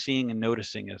be seeing and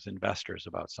noticing as investors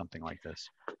about something like this?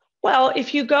 Well,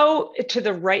 if you go to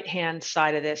the right-hand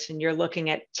side of this and you're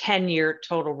looking at 10-year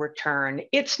total return,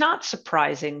 it's not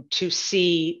surprising to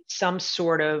see some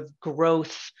sort of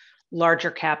growth, larger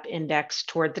cap index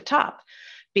toward the top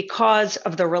because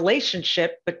of the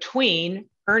relationship between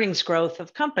earnings growth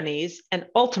of companies and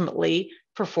ultimately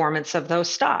performance of those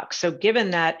stocks. So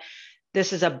given that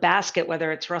this is a basket,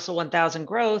 whether it's Russell 1000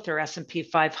 growth or S&P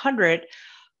 500,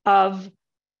 of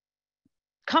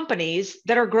companies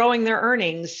that are growing their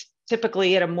earnings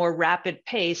typically at a more rapid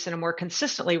pace and a more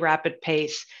consistently rapid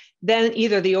pace than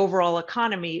either the overall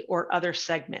economy or other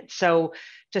segments. So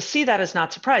to see that is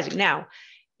not surprising. Now,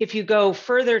 if you go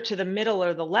further to the middle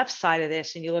or the left side of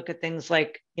this and you look at things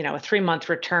like, a 3-month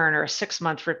return or a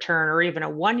 6-month return or even a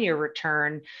 1-year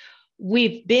return,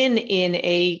 we've been in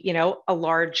a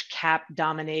large cap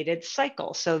dominated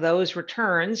cycle. So those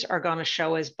returns are going to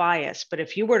show as bias. But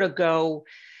if you were to go,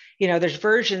 there's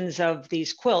versions of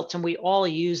these quilts and we all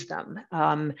use them.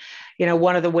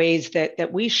 One of the ways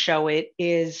that we show it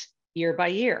is year by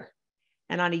year.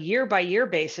 And on a year by year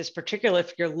basis, particularly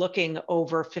if you're looking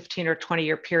over 15 or 20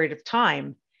 year period of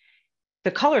time,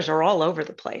 the colors are all over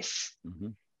the place. Mm-hmm.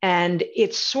 And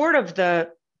it's sort of the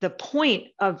point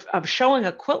of showing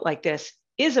a quilt like this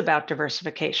is about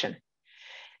diversification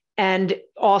and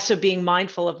also being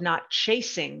mindful of not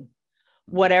chasing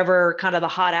whatever kind of the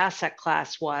hot asset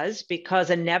class was, because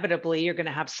inevitably you're going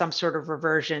to have some sort of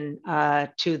reversion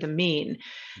to the mean.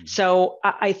 Mm-hmm. So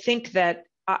I think that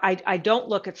I don't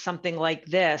look at something like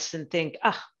this and think,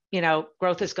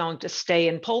 growth is going to stay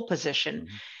in pole position.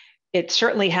 Mm-hmm. It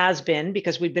certainly has been,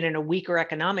 because we've been in a weaker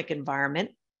economic environment.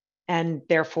 And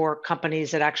therefore,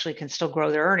 companies that actually can still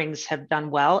grow their earnings have done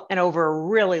well. And over a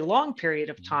really long period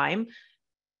of time,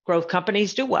 growth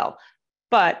companies do well.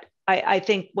 But I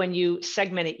think when you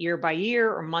segment it year by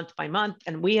year or month by month,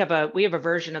 and we have a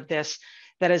version of this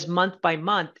that is month by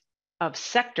month of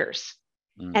sectors.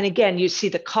 And again, you see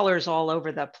the colors all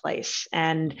over the place.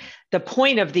 And the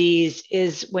point of these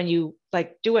is when you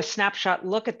do a snapshot,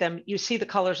 look at them, you see the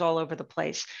colors all over the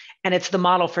place. And it's the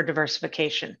model for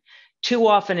diversification. Too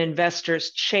often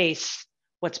investors chase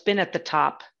what's been at the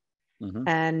top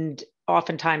and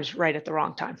oftentimes right at the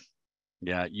wrong time.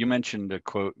 Yeah, you mentioned a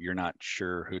quote you're not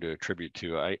sure who to attribute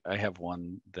to. I have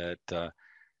one that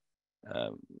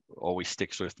always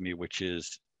sticks with me, which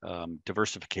is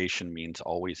diversification means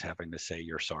always having to say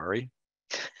you're sorry.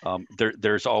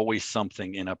 There's always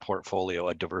something in a portfolio,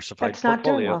 a diversified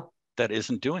portfolio that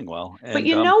isn't doing well. And, but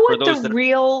you know what the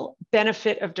real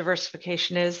benefit of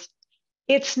diversification is?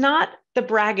 It's not the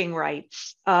bragging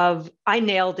rights of I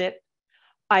nailed it.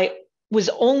 I was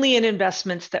only in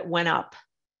investments that went up.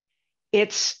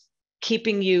 It's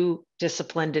keeping you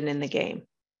disciplined and in the game,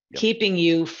 keeping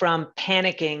you from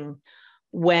panicking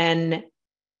when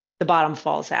the bottom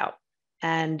falls out.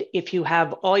 And if you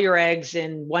have all your eggs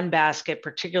in one basket,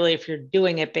 particularly if you're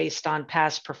doing it based on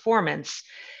past performance,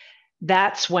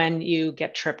 that's when you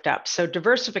get tripped up. So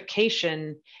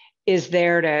diversification is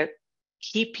there to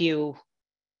keep you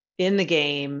in the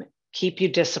game, keep you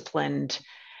disciplined.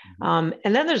 And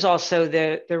then there's also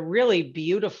the really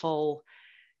beautiful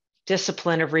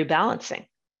discipline of rebalancing.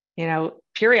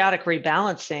 Periodic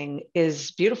rebalancing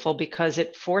is beautiful because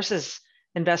it forces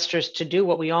investors to do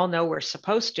what we all know we're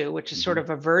supposed to, which is sort of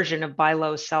a version of buy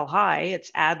low, sell high. It's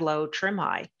add low, trim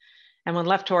high. And when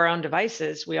left to our own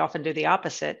devices, we often do the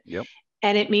opposite. Yep.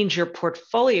 And it means your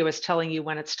portfolio is telling you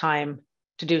when it's time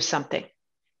to do something.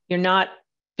 You're not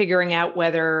figuring out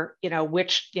whether,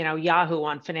 which, Yahoo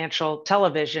on financial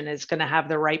television is going to have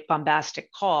the right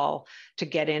bombastic call to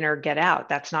get in or get out.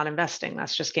 That's not investing.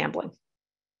 That's just gambling.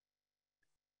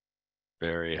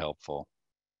 Very helpful.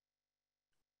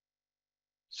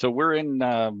 So we're in,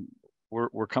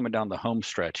 we're coming down the home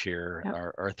stretch here, Yep.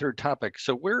 our third topic.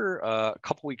 So we're a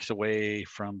couple weeks away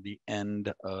from the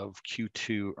end of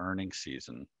Q2 earnings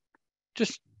season.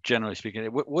 Just generally speaking,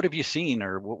 what have you seen,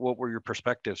 or what were your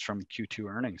perspectives from Q2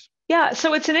 earnings? Yeah,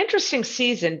 so it's an interesting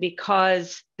season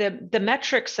because the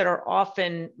metrics that are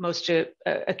often most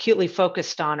acutely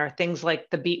focused on are things like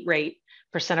the beat rate,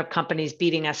 percent of companies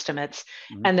beating estimates,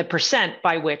 and the percent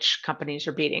by which companies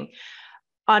are beating.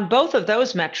 On both of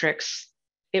those metrics,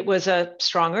 it was a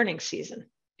strong earnings season.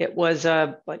 It was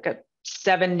like a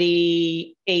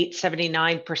 78,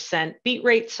 79% beat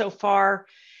rate so far,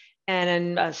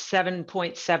 and a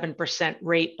 7.7%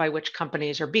 rate by which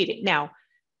companies are beating. Now,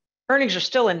 earnings are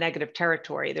still in negative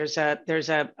territory. There's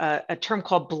a term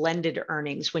called blended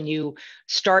earnings. When you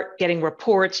start getting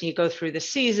reports and you go through the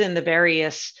season, the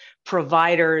various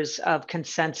providers of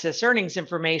consensus earnings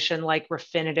information like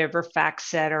Refinitiv or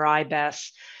FactSet or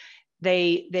IBES,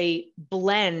 they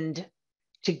blend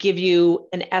to give you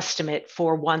an estimate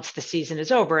for once the season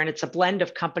is over. And it's a blend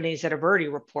of companies that have already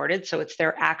reported. So it's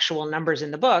their actual numbers in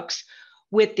the books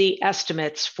with the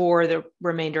estimates for the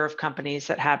remainder of companies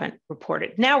that haven't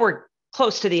reported. Now we're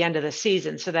close to the end of the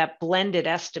season. So that blended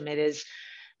estimate is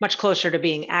much closer to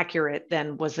being accurate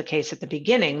than was the case at the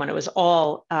beginning when it was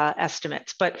all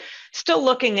estimates, but still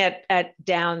looking at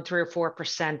down 3 or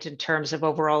 4% in terms of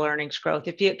overall earnings growth.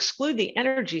 If you exclude the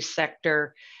energy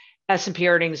sector, S&P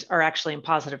earnings are actually in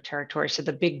positive territory. So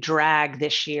the big drag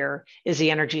this year is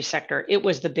the energy sector. It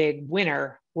was the big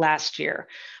winner last year,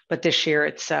 but this year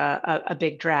it's a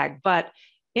big drag. But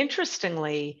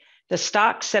interestingly, the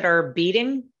stocks that are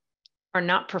beating are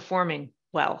not performing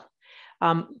well.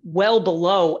 Well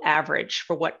below average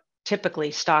for what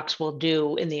typically stocks will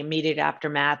do in the immediate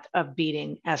aftermath of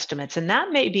beating estimates. And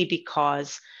that may be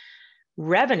because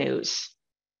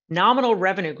nominal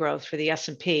revenue growth for the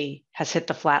S&P has hit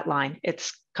the flat line.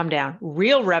 It's come down.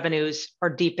 Real revenues are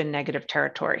deep in negative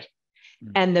territory.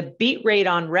 And the beat rate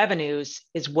on revenues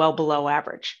is well below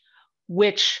average,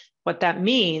 which what that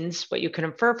means, what you can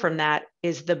infer from that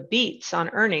is the beats on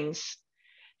earnings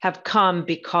have come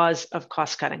because of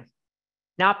cost cutting,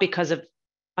 not because of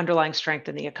underlying strength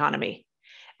in the economy.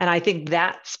 And I think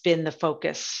that's been the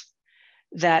focus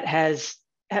that has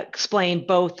explained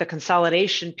both the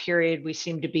consolidation period we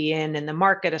seem to be in the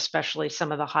market, especially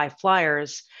some of the high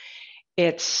flyers.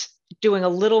 It's doing a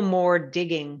little more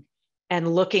digging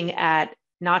and looking at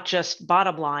not just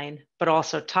bottom line, but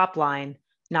also top line,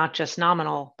 not just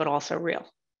nominal, but also real.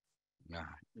 Yeah,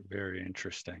 very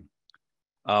interesting.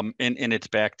 And it's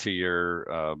back to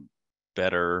your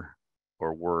better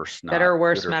or worse, not better or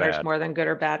worse good or matters bad. more than good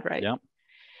or bad, right? Yeah.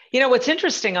 What's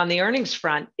interesting on the earnings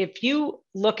front, if you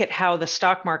look at how the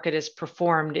stock market has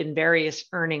performed in various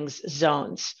earnings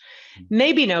zones,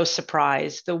 maybe no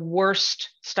surprise, the worst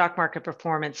stock market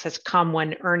performance has come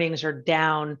when earnings are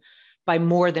down by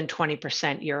more than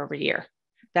 20% year over year.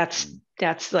 That's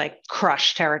like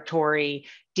crush territory,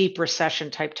 deep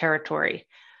recession type territory.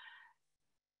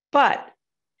 But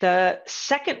the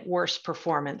second worst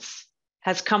performance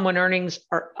has come when earnings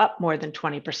are up more than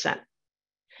 20%.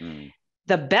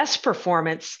 The best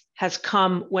performance has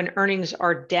come when earnings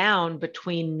are down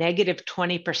between negative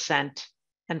 20%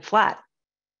 and flat.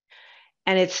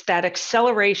 And it's that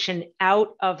acceleration out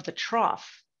of the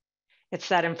trough. It's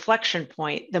that inflection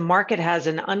point. The market has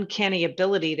an uncanny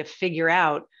ability to figure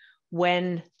out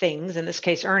when things, in this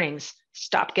case earnings,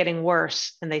 stop getting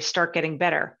worse and they start getting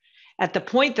better. At the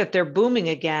point that they're booming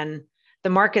again, the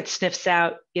market sniffs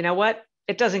out, you know what?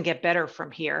 It doesn't get better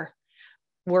from here.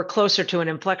 We're closer to an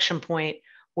inflection point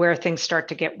where things start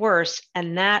to get worse.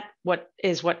 And that what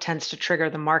tends to trigger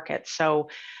the market. So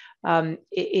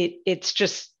it's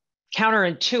just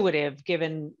counterintuitive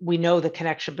given we know the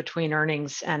connection between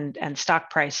earnings and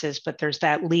stock prices, but there's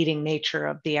that leading nature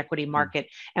of the equity market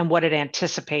and what it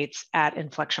anticipates at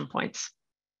inflection points.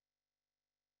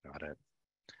 Got it.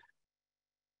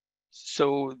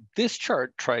 So this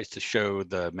chart tries to show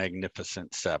the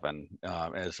Magnificent Seven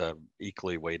as a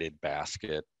equally weighted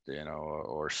basket,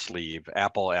 or sleeve: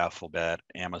 Apple, Alphabet,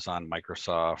 Amazon,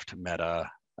 Microsoft, Meta,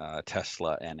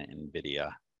 Tesla, and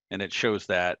NVIDIA. And it shows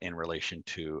that in relation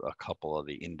to a couple of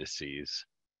the indices.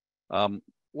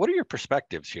 What are your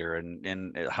perspectives here,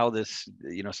 and how this,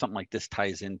 something like this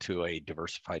ties into a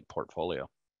diversified portfolio?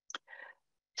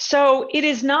 So it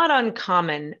is not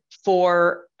uncommon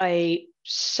for a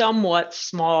somewhat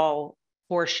small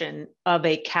portion of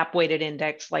a cap weighted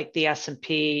index like the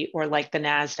S&P or like the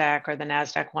NASDAQ or the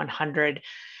NASDAQ 100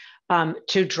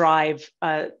 to drive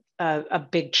a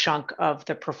big chunk of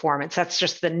the performance. That's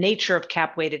just the nature of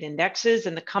cap weighted indexes,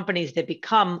 and the companies that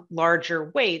become larger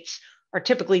weights are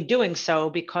typically doing so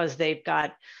because they've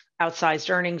got outsized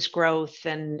earnings growth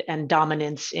and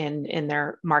dominance in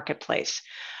their marketplace.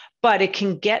 But it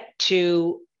can get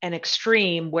to an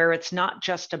extreme where it's not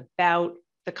just about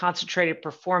the concentrated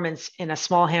performance in a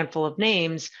small handful of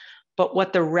names, but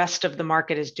what the rest of the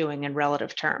market is doing in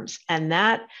relative terms. And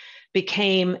that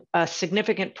became a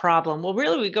significant problem. Well,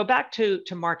 really, we go back to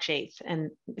March 8th,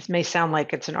 and this may sound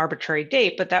like it's an arbitrary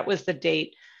date, but that was the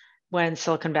date when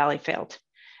Silicon Valley failed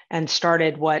and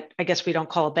started what I guess we don't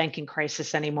call a banking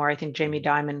crisis anymore. I think Jamie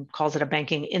Dimon calls it a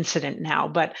banking incident now,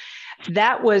 but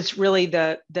that was really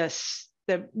the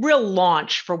real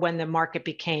launch for when the market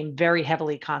became very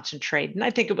heavily concentrated. And I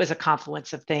think it was a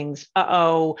confluence of things.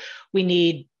 We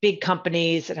need big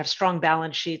companies that have strong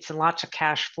balance sheets and lots of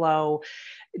cash flow.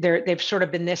 They've sort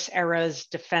of been this era's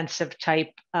defensive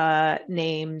type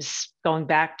names going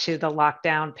back to the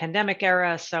lockdown pandemic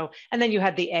era. So, and then you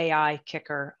had the AI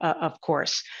kicker, of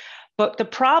course. But the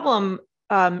problem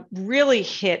really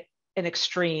hit an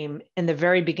extreme in the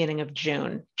very beginning of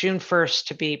June 1st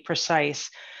to be precise.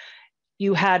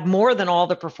 You had more than all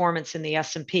the performance in the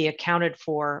S&P accounted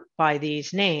for by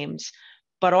these names,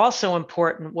 but also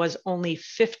important was only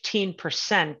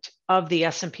 15% of the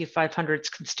S&P 500's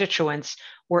constituents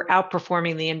were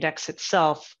outperforming the index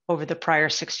itself over the prior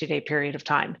 60-day period of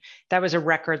time. That was a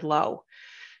record low.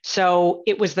 So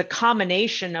it was the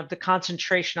combination of the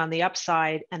concentration on the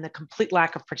upside and the complete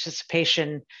lack of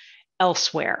participation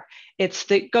elsewhere.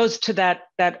 It goes to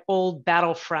that old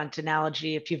battlefront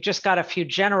analogy. If you've just got a few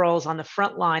generals on the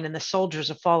front line and the soldiers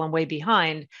have fallen way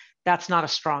behind, that's not a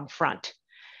strong front.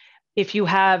 If you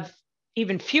have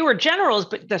even fewer generals,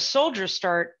 but the soldiers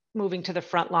start moving to the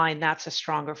front line, that's a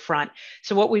stronger front.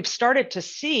 So what we've started to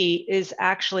see is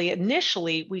actually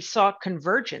initially we saw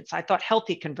convergence. I thought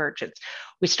healthy convergence.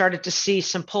 We started to see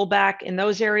some pullback in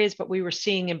those areas, but we were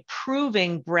seeing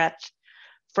improving breadth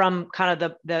from kind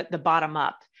of the bottom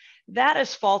up. That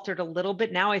has faltered a little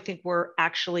bit. Now I think we're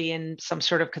actually in some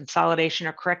sort of consolidation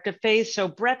or corrective phase. So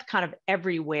breadth kind of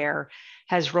everywhere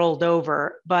has rolled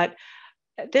over. But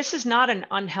this is not an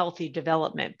unhealthy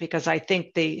development because I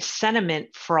think the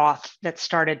sentiment froth that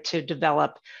started to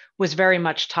develop was very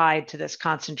much tied to this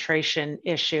concentration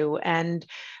issue. And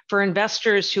for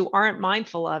investors who aren't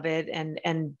mindful of it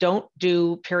and don't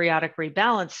do periodic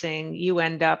rebalancing, you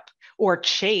end up or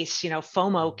chase,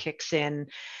 FOMO kicks in.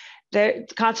 The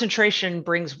concentration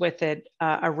brings with it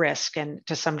a risk. And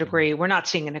to some degree, we're not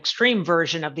seeing an extreme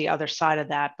version of the other side of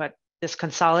that, but this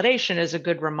consolidation is a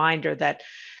good reminder that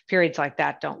periods like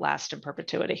that don't last in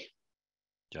perpetuity.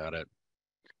 Got it.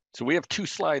 So we have 2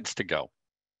 slides to go.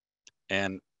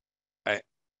 And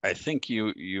I think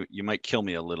you might kill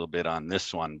me a little bit on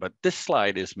this one, but this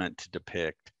slide is meant to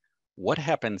depict what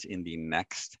happens in the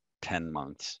next 10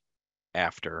 months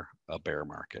after a bear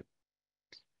market.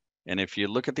 And if you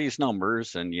look at these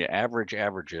numbers and you average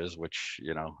averages, which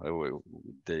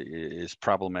is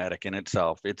problematic in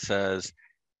itself, it says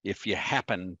if you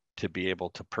happen to be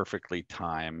able to perfectly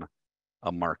time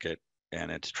a market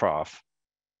and its trough,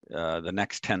 the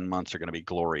next 10 months are going to be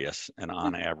glorious and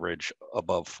on average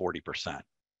above 40%.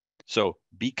 So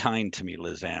be kind to me,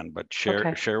 Liz Ann, but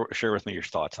share with me your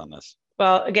thoughts on this.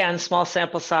 Well, again, small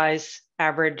sample size,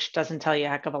 average doesn't tell you a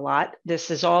heck of a lot. This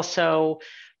is also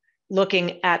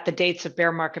looking at the dates of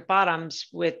bear market bottoms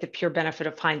with the pure benefit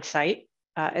of hindsight.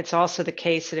 It's also the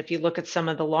case that if you look at some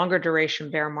of the longer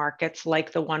duration bear markets,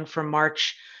 like the one from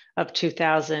March of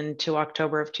 2000 to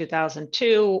October of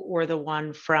 2002, or the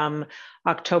one from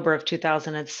October of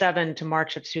 2007 to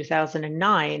March of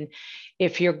 2009,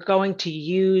 if you're going to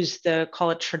use the,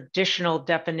 call it traditional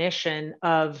definition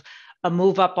of a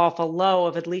move up off a low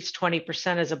of at least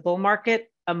 20% as a bull market,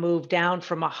 a move down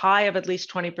from a high of at least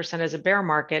 20% as a bear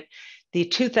market, the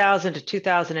 2000 to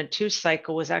 2002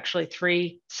 cycle was actually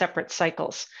 3 separate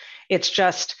cycles. It's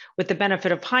just with the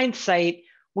benefit of hindsight,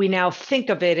 we now think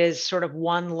of it as sort of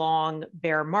one long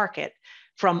bear market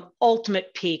from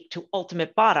ultimate peak to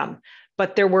ultimate bottom.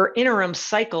 But there were interim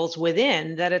cycles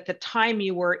within that at the time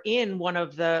you were in one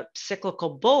of the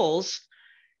cyclical bulls,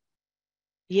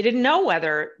 you didn't know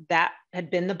whether that had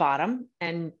been the bottom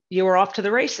and you were off to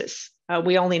the races.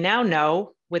 We only now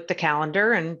know with the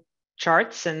calendar and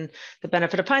charts and the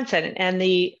benefit of hindsight. And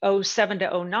the 07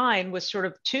 to 09 was sort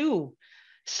of 2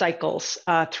 cycles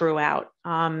throughout.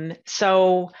 I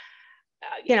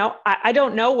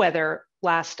don't know whether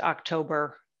last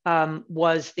October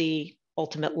was the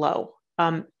ultimate low.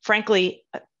 Frankly,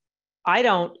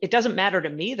 it doesn't matter to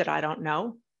me that I don't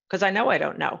know, because I know I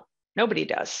don't know. Nobody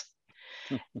does.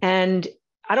 And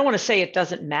I don't want to say it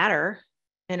doesn't matter.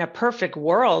 In a perfect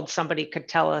world, somebody could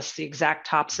tell us the exact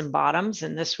tops and bottoms,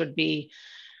 and this would be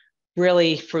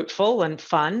really fruitful and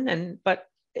fun. But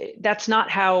that's not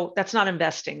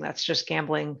investing. That's just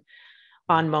gambling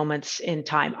on moments in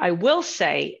time. I will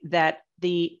say that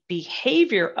the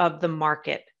behavior of the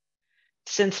market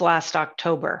since last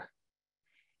October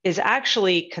is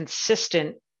actually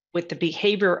consistent with the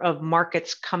behavior of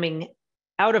markets coming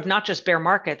out of not just bear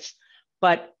markets,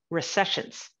 but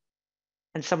recessions.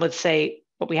 And some would say,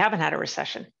 but we haven't had a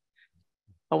recession.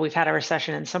 Well, we've had a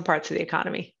recession in some parts of the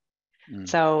economy.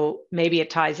 So maybe it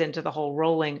ties into the whole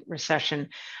rolling recession.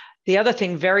 The other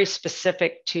thing very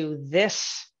specific to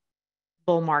this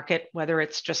bull market, whether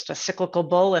it's just a cyclical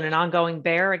bull and an ongoing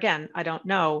bear, again, I don't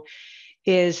know,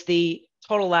 is the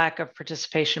total lack of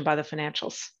participation by the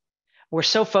financials. We're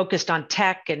so focused on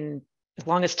tech, and as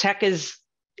long as tech is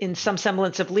in some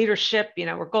semblance of leadership,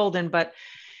 we're golden. But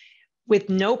with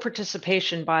no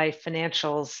participation by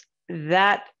financials,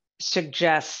 that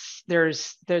suggests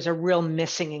there's a real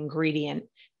missing ingredient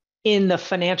in the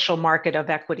financial market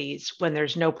of equities when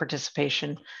there's no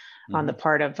participation on the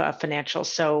part of financials.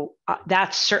 So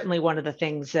that's certainly one of the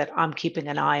things that I'm keeping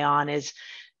an eye on, is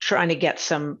trying to get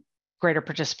some greater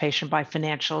participation by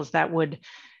financials. That would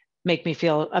make me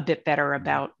feel a bit better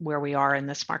about where we are in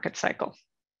this market cycle.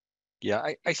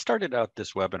 Yeah, I started out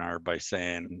this webinar by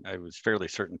saying I was fairly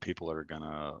certain people are going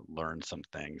to learn some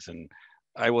things. And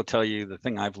I will tell you, the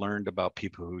thing I've learned about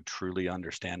people who truly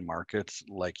understand markets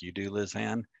like you do, Liz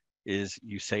Ann, is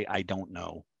you say, I don't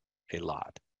know a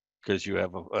lot, because you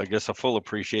have, I guess, a full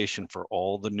appreciation for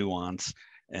all the nuance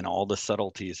and all the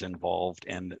subtleties involved,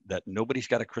 and that nobody's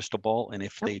got a crystal ball. And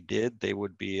if they did, they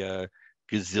would be a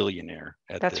gazillionaire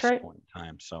at this point in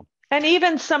time. So, and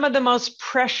even some of the most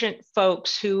prescient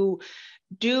folks who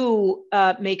do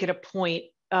make it a point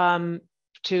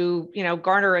to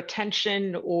garner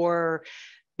attention, or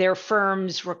their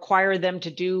firms require them to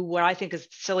do what I think is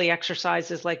silly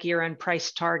exercises like year-end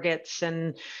price targets,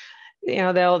 and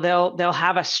they'll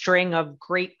have a string of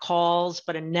great calls,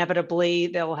 but inevitably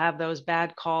they'll have those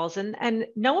bad calls, and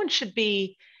no one should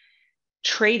be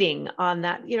trading on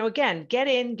that. Again, get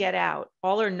in, get out,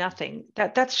 all or nothing.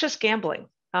 That's just gambling.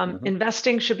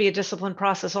 Investing should be a disciplined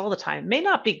process all the time. It may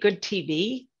not be good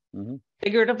TV,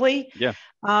 figuratively,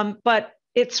 but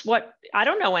it's what I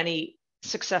don't know any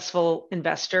successful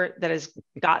investor that has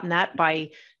gotten that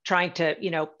by trying to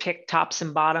pick tops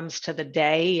and bottoms to the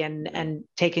day and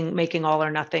making all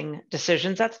or nothing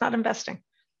decisions. That's not investing.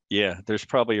 Yeah, there's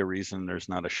probably a reason there's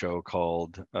not a show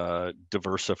called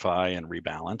Diversify and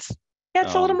Rebalance. Yeah,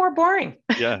 it's a little more boring.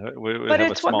 Yeah, we but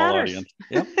have it's a small what matters.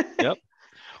 audience. Yep.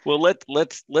 Well,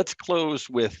 let's close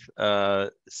with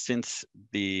since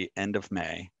the end of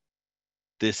May,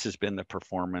 this has been the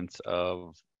performance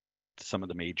of some of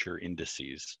the major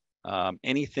indices.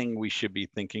 Anything we should be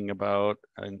thinking about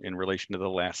in relation to the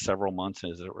last several months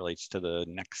as it relates to the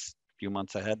next few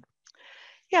months ahead?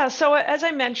 Yeah, so as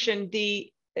I mentioned,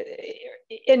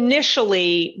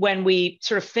 initially when we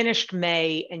sort of finished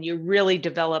May and you really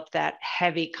developed that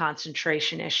heavy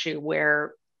concentration issue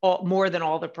where more than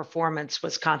all the performance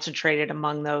was concentrated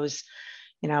among those,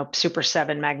 Super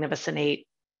 7, Magnificent 8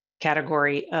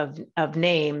 category of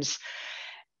names,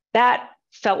 that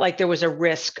felt like there was a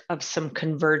risk of some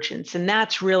convergence. And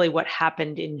that's really what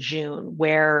happened in June,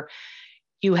 where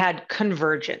you had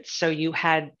convergence. So you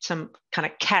had some kind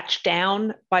of catch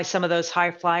down by some of those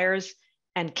high flyers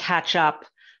and catch up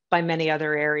by many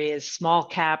other areas. Small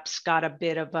caps got a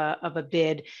bit of a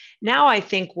bid. Now I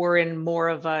think we're in more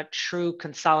of a true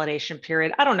consolidation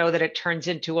period. I don't know that it turns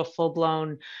into a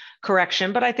full-blown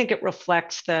correction, but I think it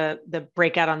reflects the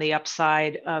breakout on the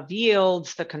upside of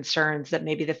yields, the concerns that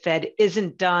maybe the Fed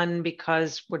isn't done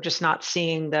because we're just not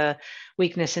seeing the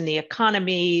weakness in the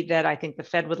economy that I think the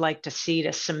Fed would like to see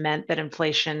to cement that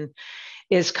inflation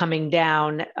is coming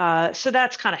down. So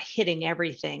that's kind of hitting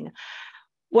everything.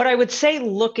 What I would say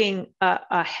looking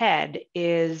ahead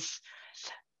is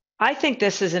I think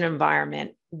this is an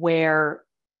environment where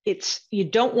you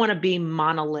don't want to be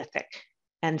monolithic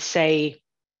and say,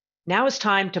 now is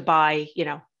time to buy,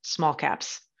 small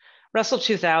caps. Russell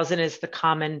 2000 is the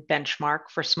common benchmark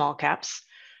for small caps.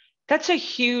 That's a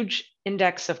huge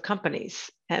index of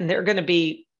companies, and there are going to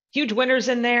be huge winners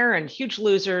in there and huge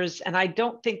losers. And I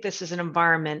don't think this is an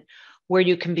environment where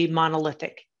you can be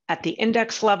monolithic at the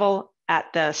index level,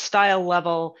 at the style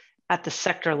level, at the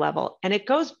sector level. And it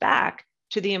goes back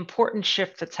to the important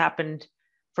shift that's happened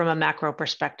from a macro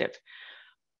perspective.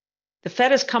 The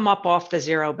Fed has come up off the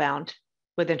zero bound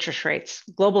with interest rates.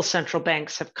 Global central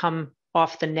banks have come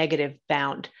off the negative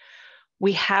bound.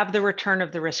 We have the return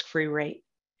of the risk-free rate.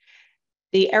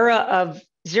 The era of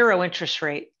zero interest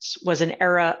rates was an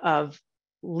era of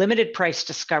limited price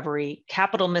discovery,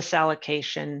 capital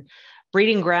misallocation,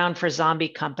 breeding ground for zombie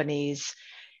companies.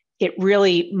 It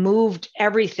really moved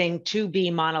everything to be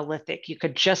monolithic. You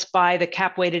could just buy the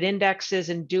cap-weighted indexes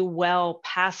and do well.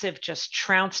 Passive just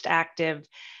trounced active.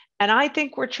 And I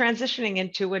think we're transitioning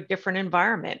into a different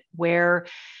environment where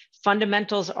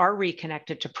fundamentals are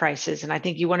reconnected to prices. And I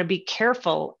think you want to be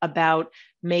careful about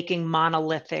making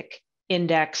monolithic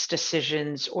index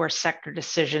decisions or sector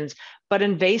decisions, but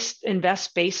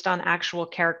invest based on actual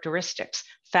characteristics,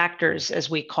 factors, as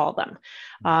we call them.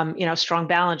 Strong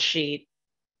balance sheet,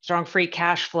 strong free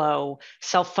cash flow,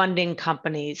 self-funding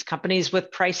companies, companies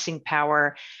with pricing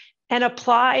power, and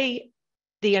apply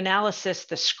the analysis,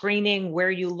 the screening,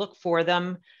 where you look for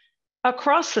them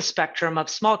across the spectrum of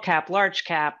small cap, large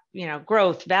cap,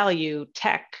 growth, value,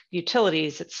 tech,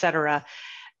 utilities, et cetera.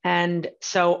 And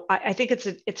so I think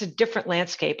it's a different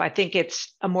landscape. I think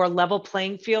it's a more level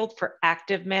playing field for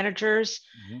active managers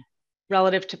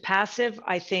relative to passive.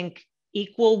 I think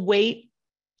equal weight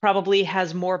probably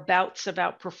has more bouts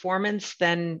about performance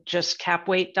than just cap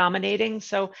weight dominating.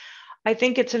 So I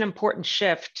think it's an important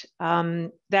shift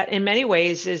that in many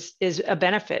ways is a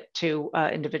benefit to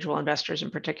individual investors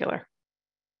in particular.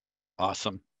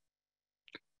 Awesome.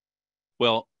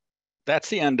 Well, that's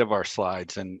the end of our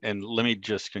slides. And let me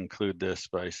just conclude this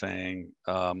by saying,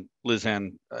 Liz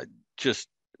Ann, just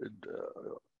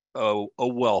a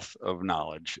wealth of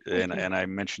knowledge. And I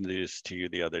mentioned this to you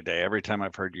the other day. Every time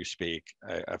I've heard you speak,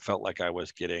 I felt like I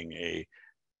was getting a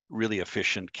really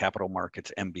efficient capital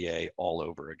markets MBA all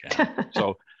over again.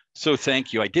 So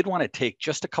thank you. I did want to take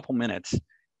just a couple minutes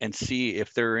and see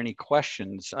if there are any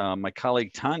questions. My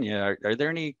colleague Tanya, are there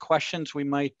any questions we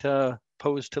might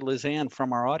pose to Liz Ann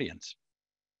from our audience?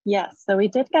 Yes, so we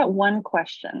did get one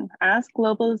question. As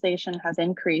globalization has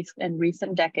increased in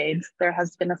recent decades, there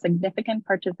has been a significant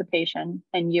participation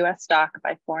in US stock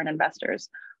by foreign investors.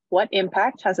 What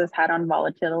impact has this had on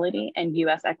volatility in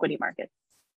US equity markets?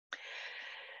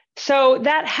 So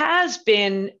that has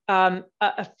been a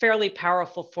fairly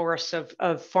powerful force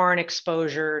of foreign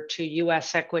exposure to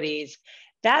US equities.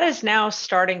 That is now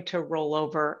starting to roll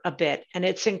over a bit, and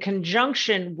it's in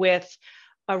conjunction with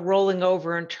a rolling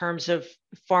over in terms of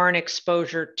foreign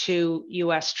exposure to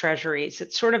US treasuries.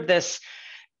 It's sort of this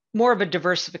more of a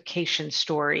diversification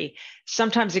story.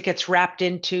 Sometimes it gets wrapped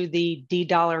into the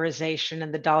de-dollarization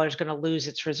and the dollar is going to lose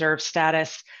its reserve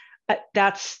status.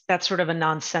 That's sort of a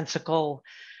nonsensical,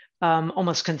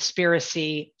 almost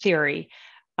conspiracy theory.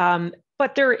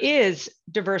 But there is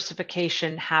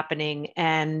diversification happening,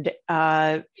 and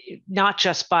not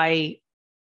just by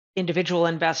individual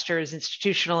investors,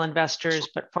 institutional investors,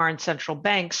 but foreign central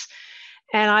banks.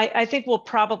 And I think we'll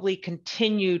probably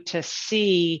continue to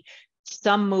see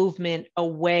some movement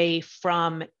away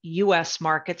from US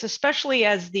markets, especially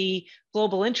as the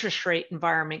global interest rate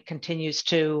environment continues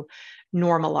to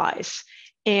normalize.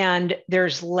 And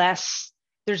there's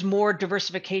more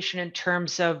diversification in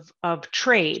terms of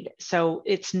trade. So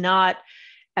it's not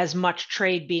as much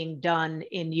trade being done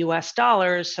in US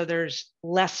dollars, so there's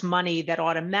less money that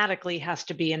automatically has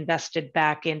to be invested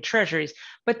back in treasuries.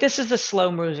 But this is a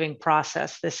slow-moving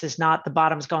process. This is not the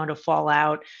bottom's going to fall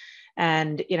out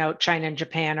and China and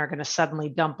Japan are going to suddenly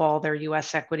dump all their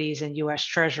US equities and US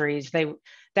treasuries.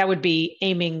 That would be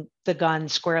aiming the gun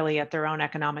squarely at their own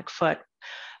economic foot.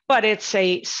 But it's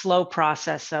a slow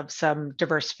process of some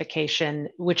diversification,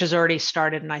 which has already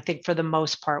started, and I think for the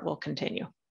most part will continue.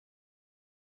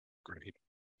 Great.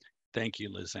 Thank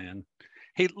you, Liz Ann.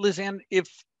 Hey, Liz Ann, if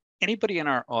anybody in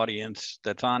our audience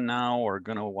that's on now or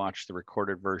going to watch the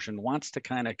recorded version wants to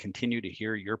kind of continue to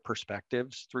hear your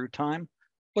perspectives through time,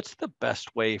 what's the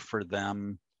best way for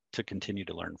them to continue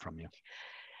to learn from you?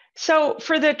 So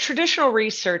for the traditional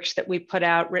research that we put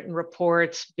out, written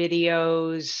reports,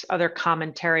 videos, other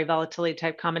commentary, volatility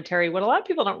type commentary, what a lot of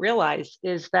people don't realize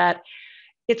is that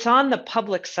it's on the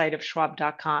public site of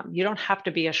Schwab.com. You don't have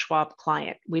to be a Schwab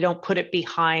client. We don't put it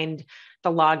behind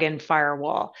the login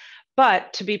firewall.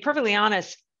 But to be perfectly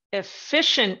honest,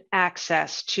 efficient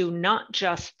access to not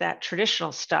just that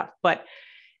traditional stuff, but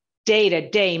day to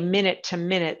day, minute to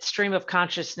minute, stream of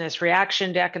consciousness,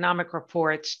 reaction to economic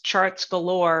reports, charts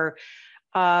galore.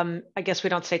 I guess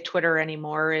we don't say Twitter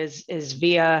anymore, is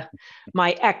via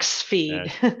my X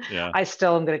feed. Yeah. I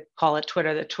still am going to call it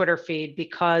Twitter, the Twitter feed,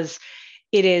 because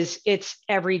it's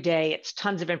every day, it's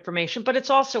tons of information, but it's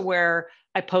also where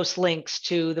I post links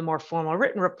to the more formal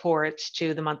written reports,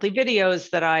 to the monthly videos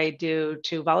that I do,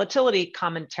 to volatility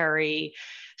commentary.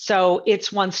 So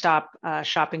it's one-stop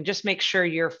shopping. Just make sure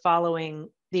you're following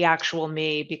the actual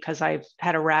me, because I've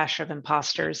had a rash of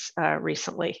imposters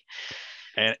recently.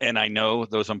 And I know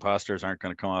those imposters aren't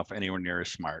going to come off anywhere near as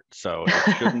smart. So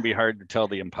it shouldn't be hard to tell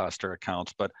the imposter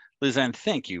accounts. But Liz Ann,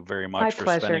 thank you very much for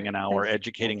spending an hour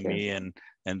educating me and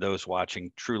those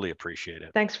watching. Truly appreciate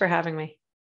it. Thanks for having me.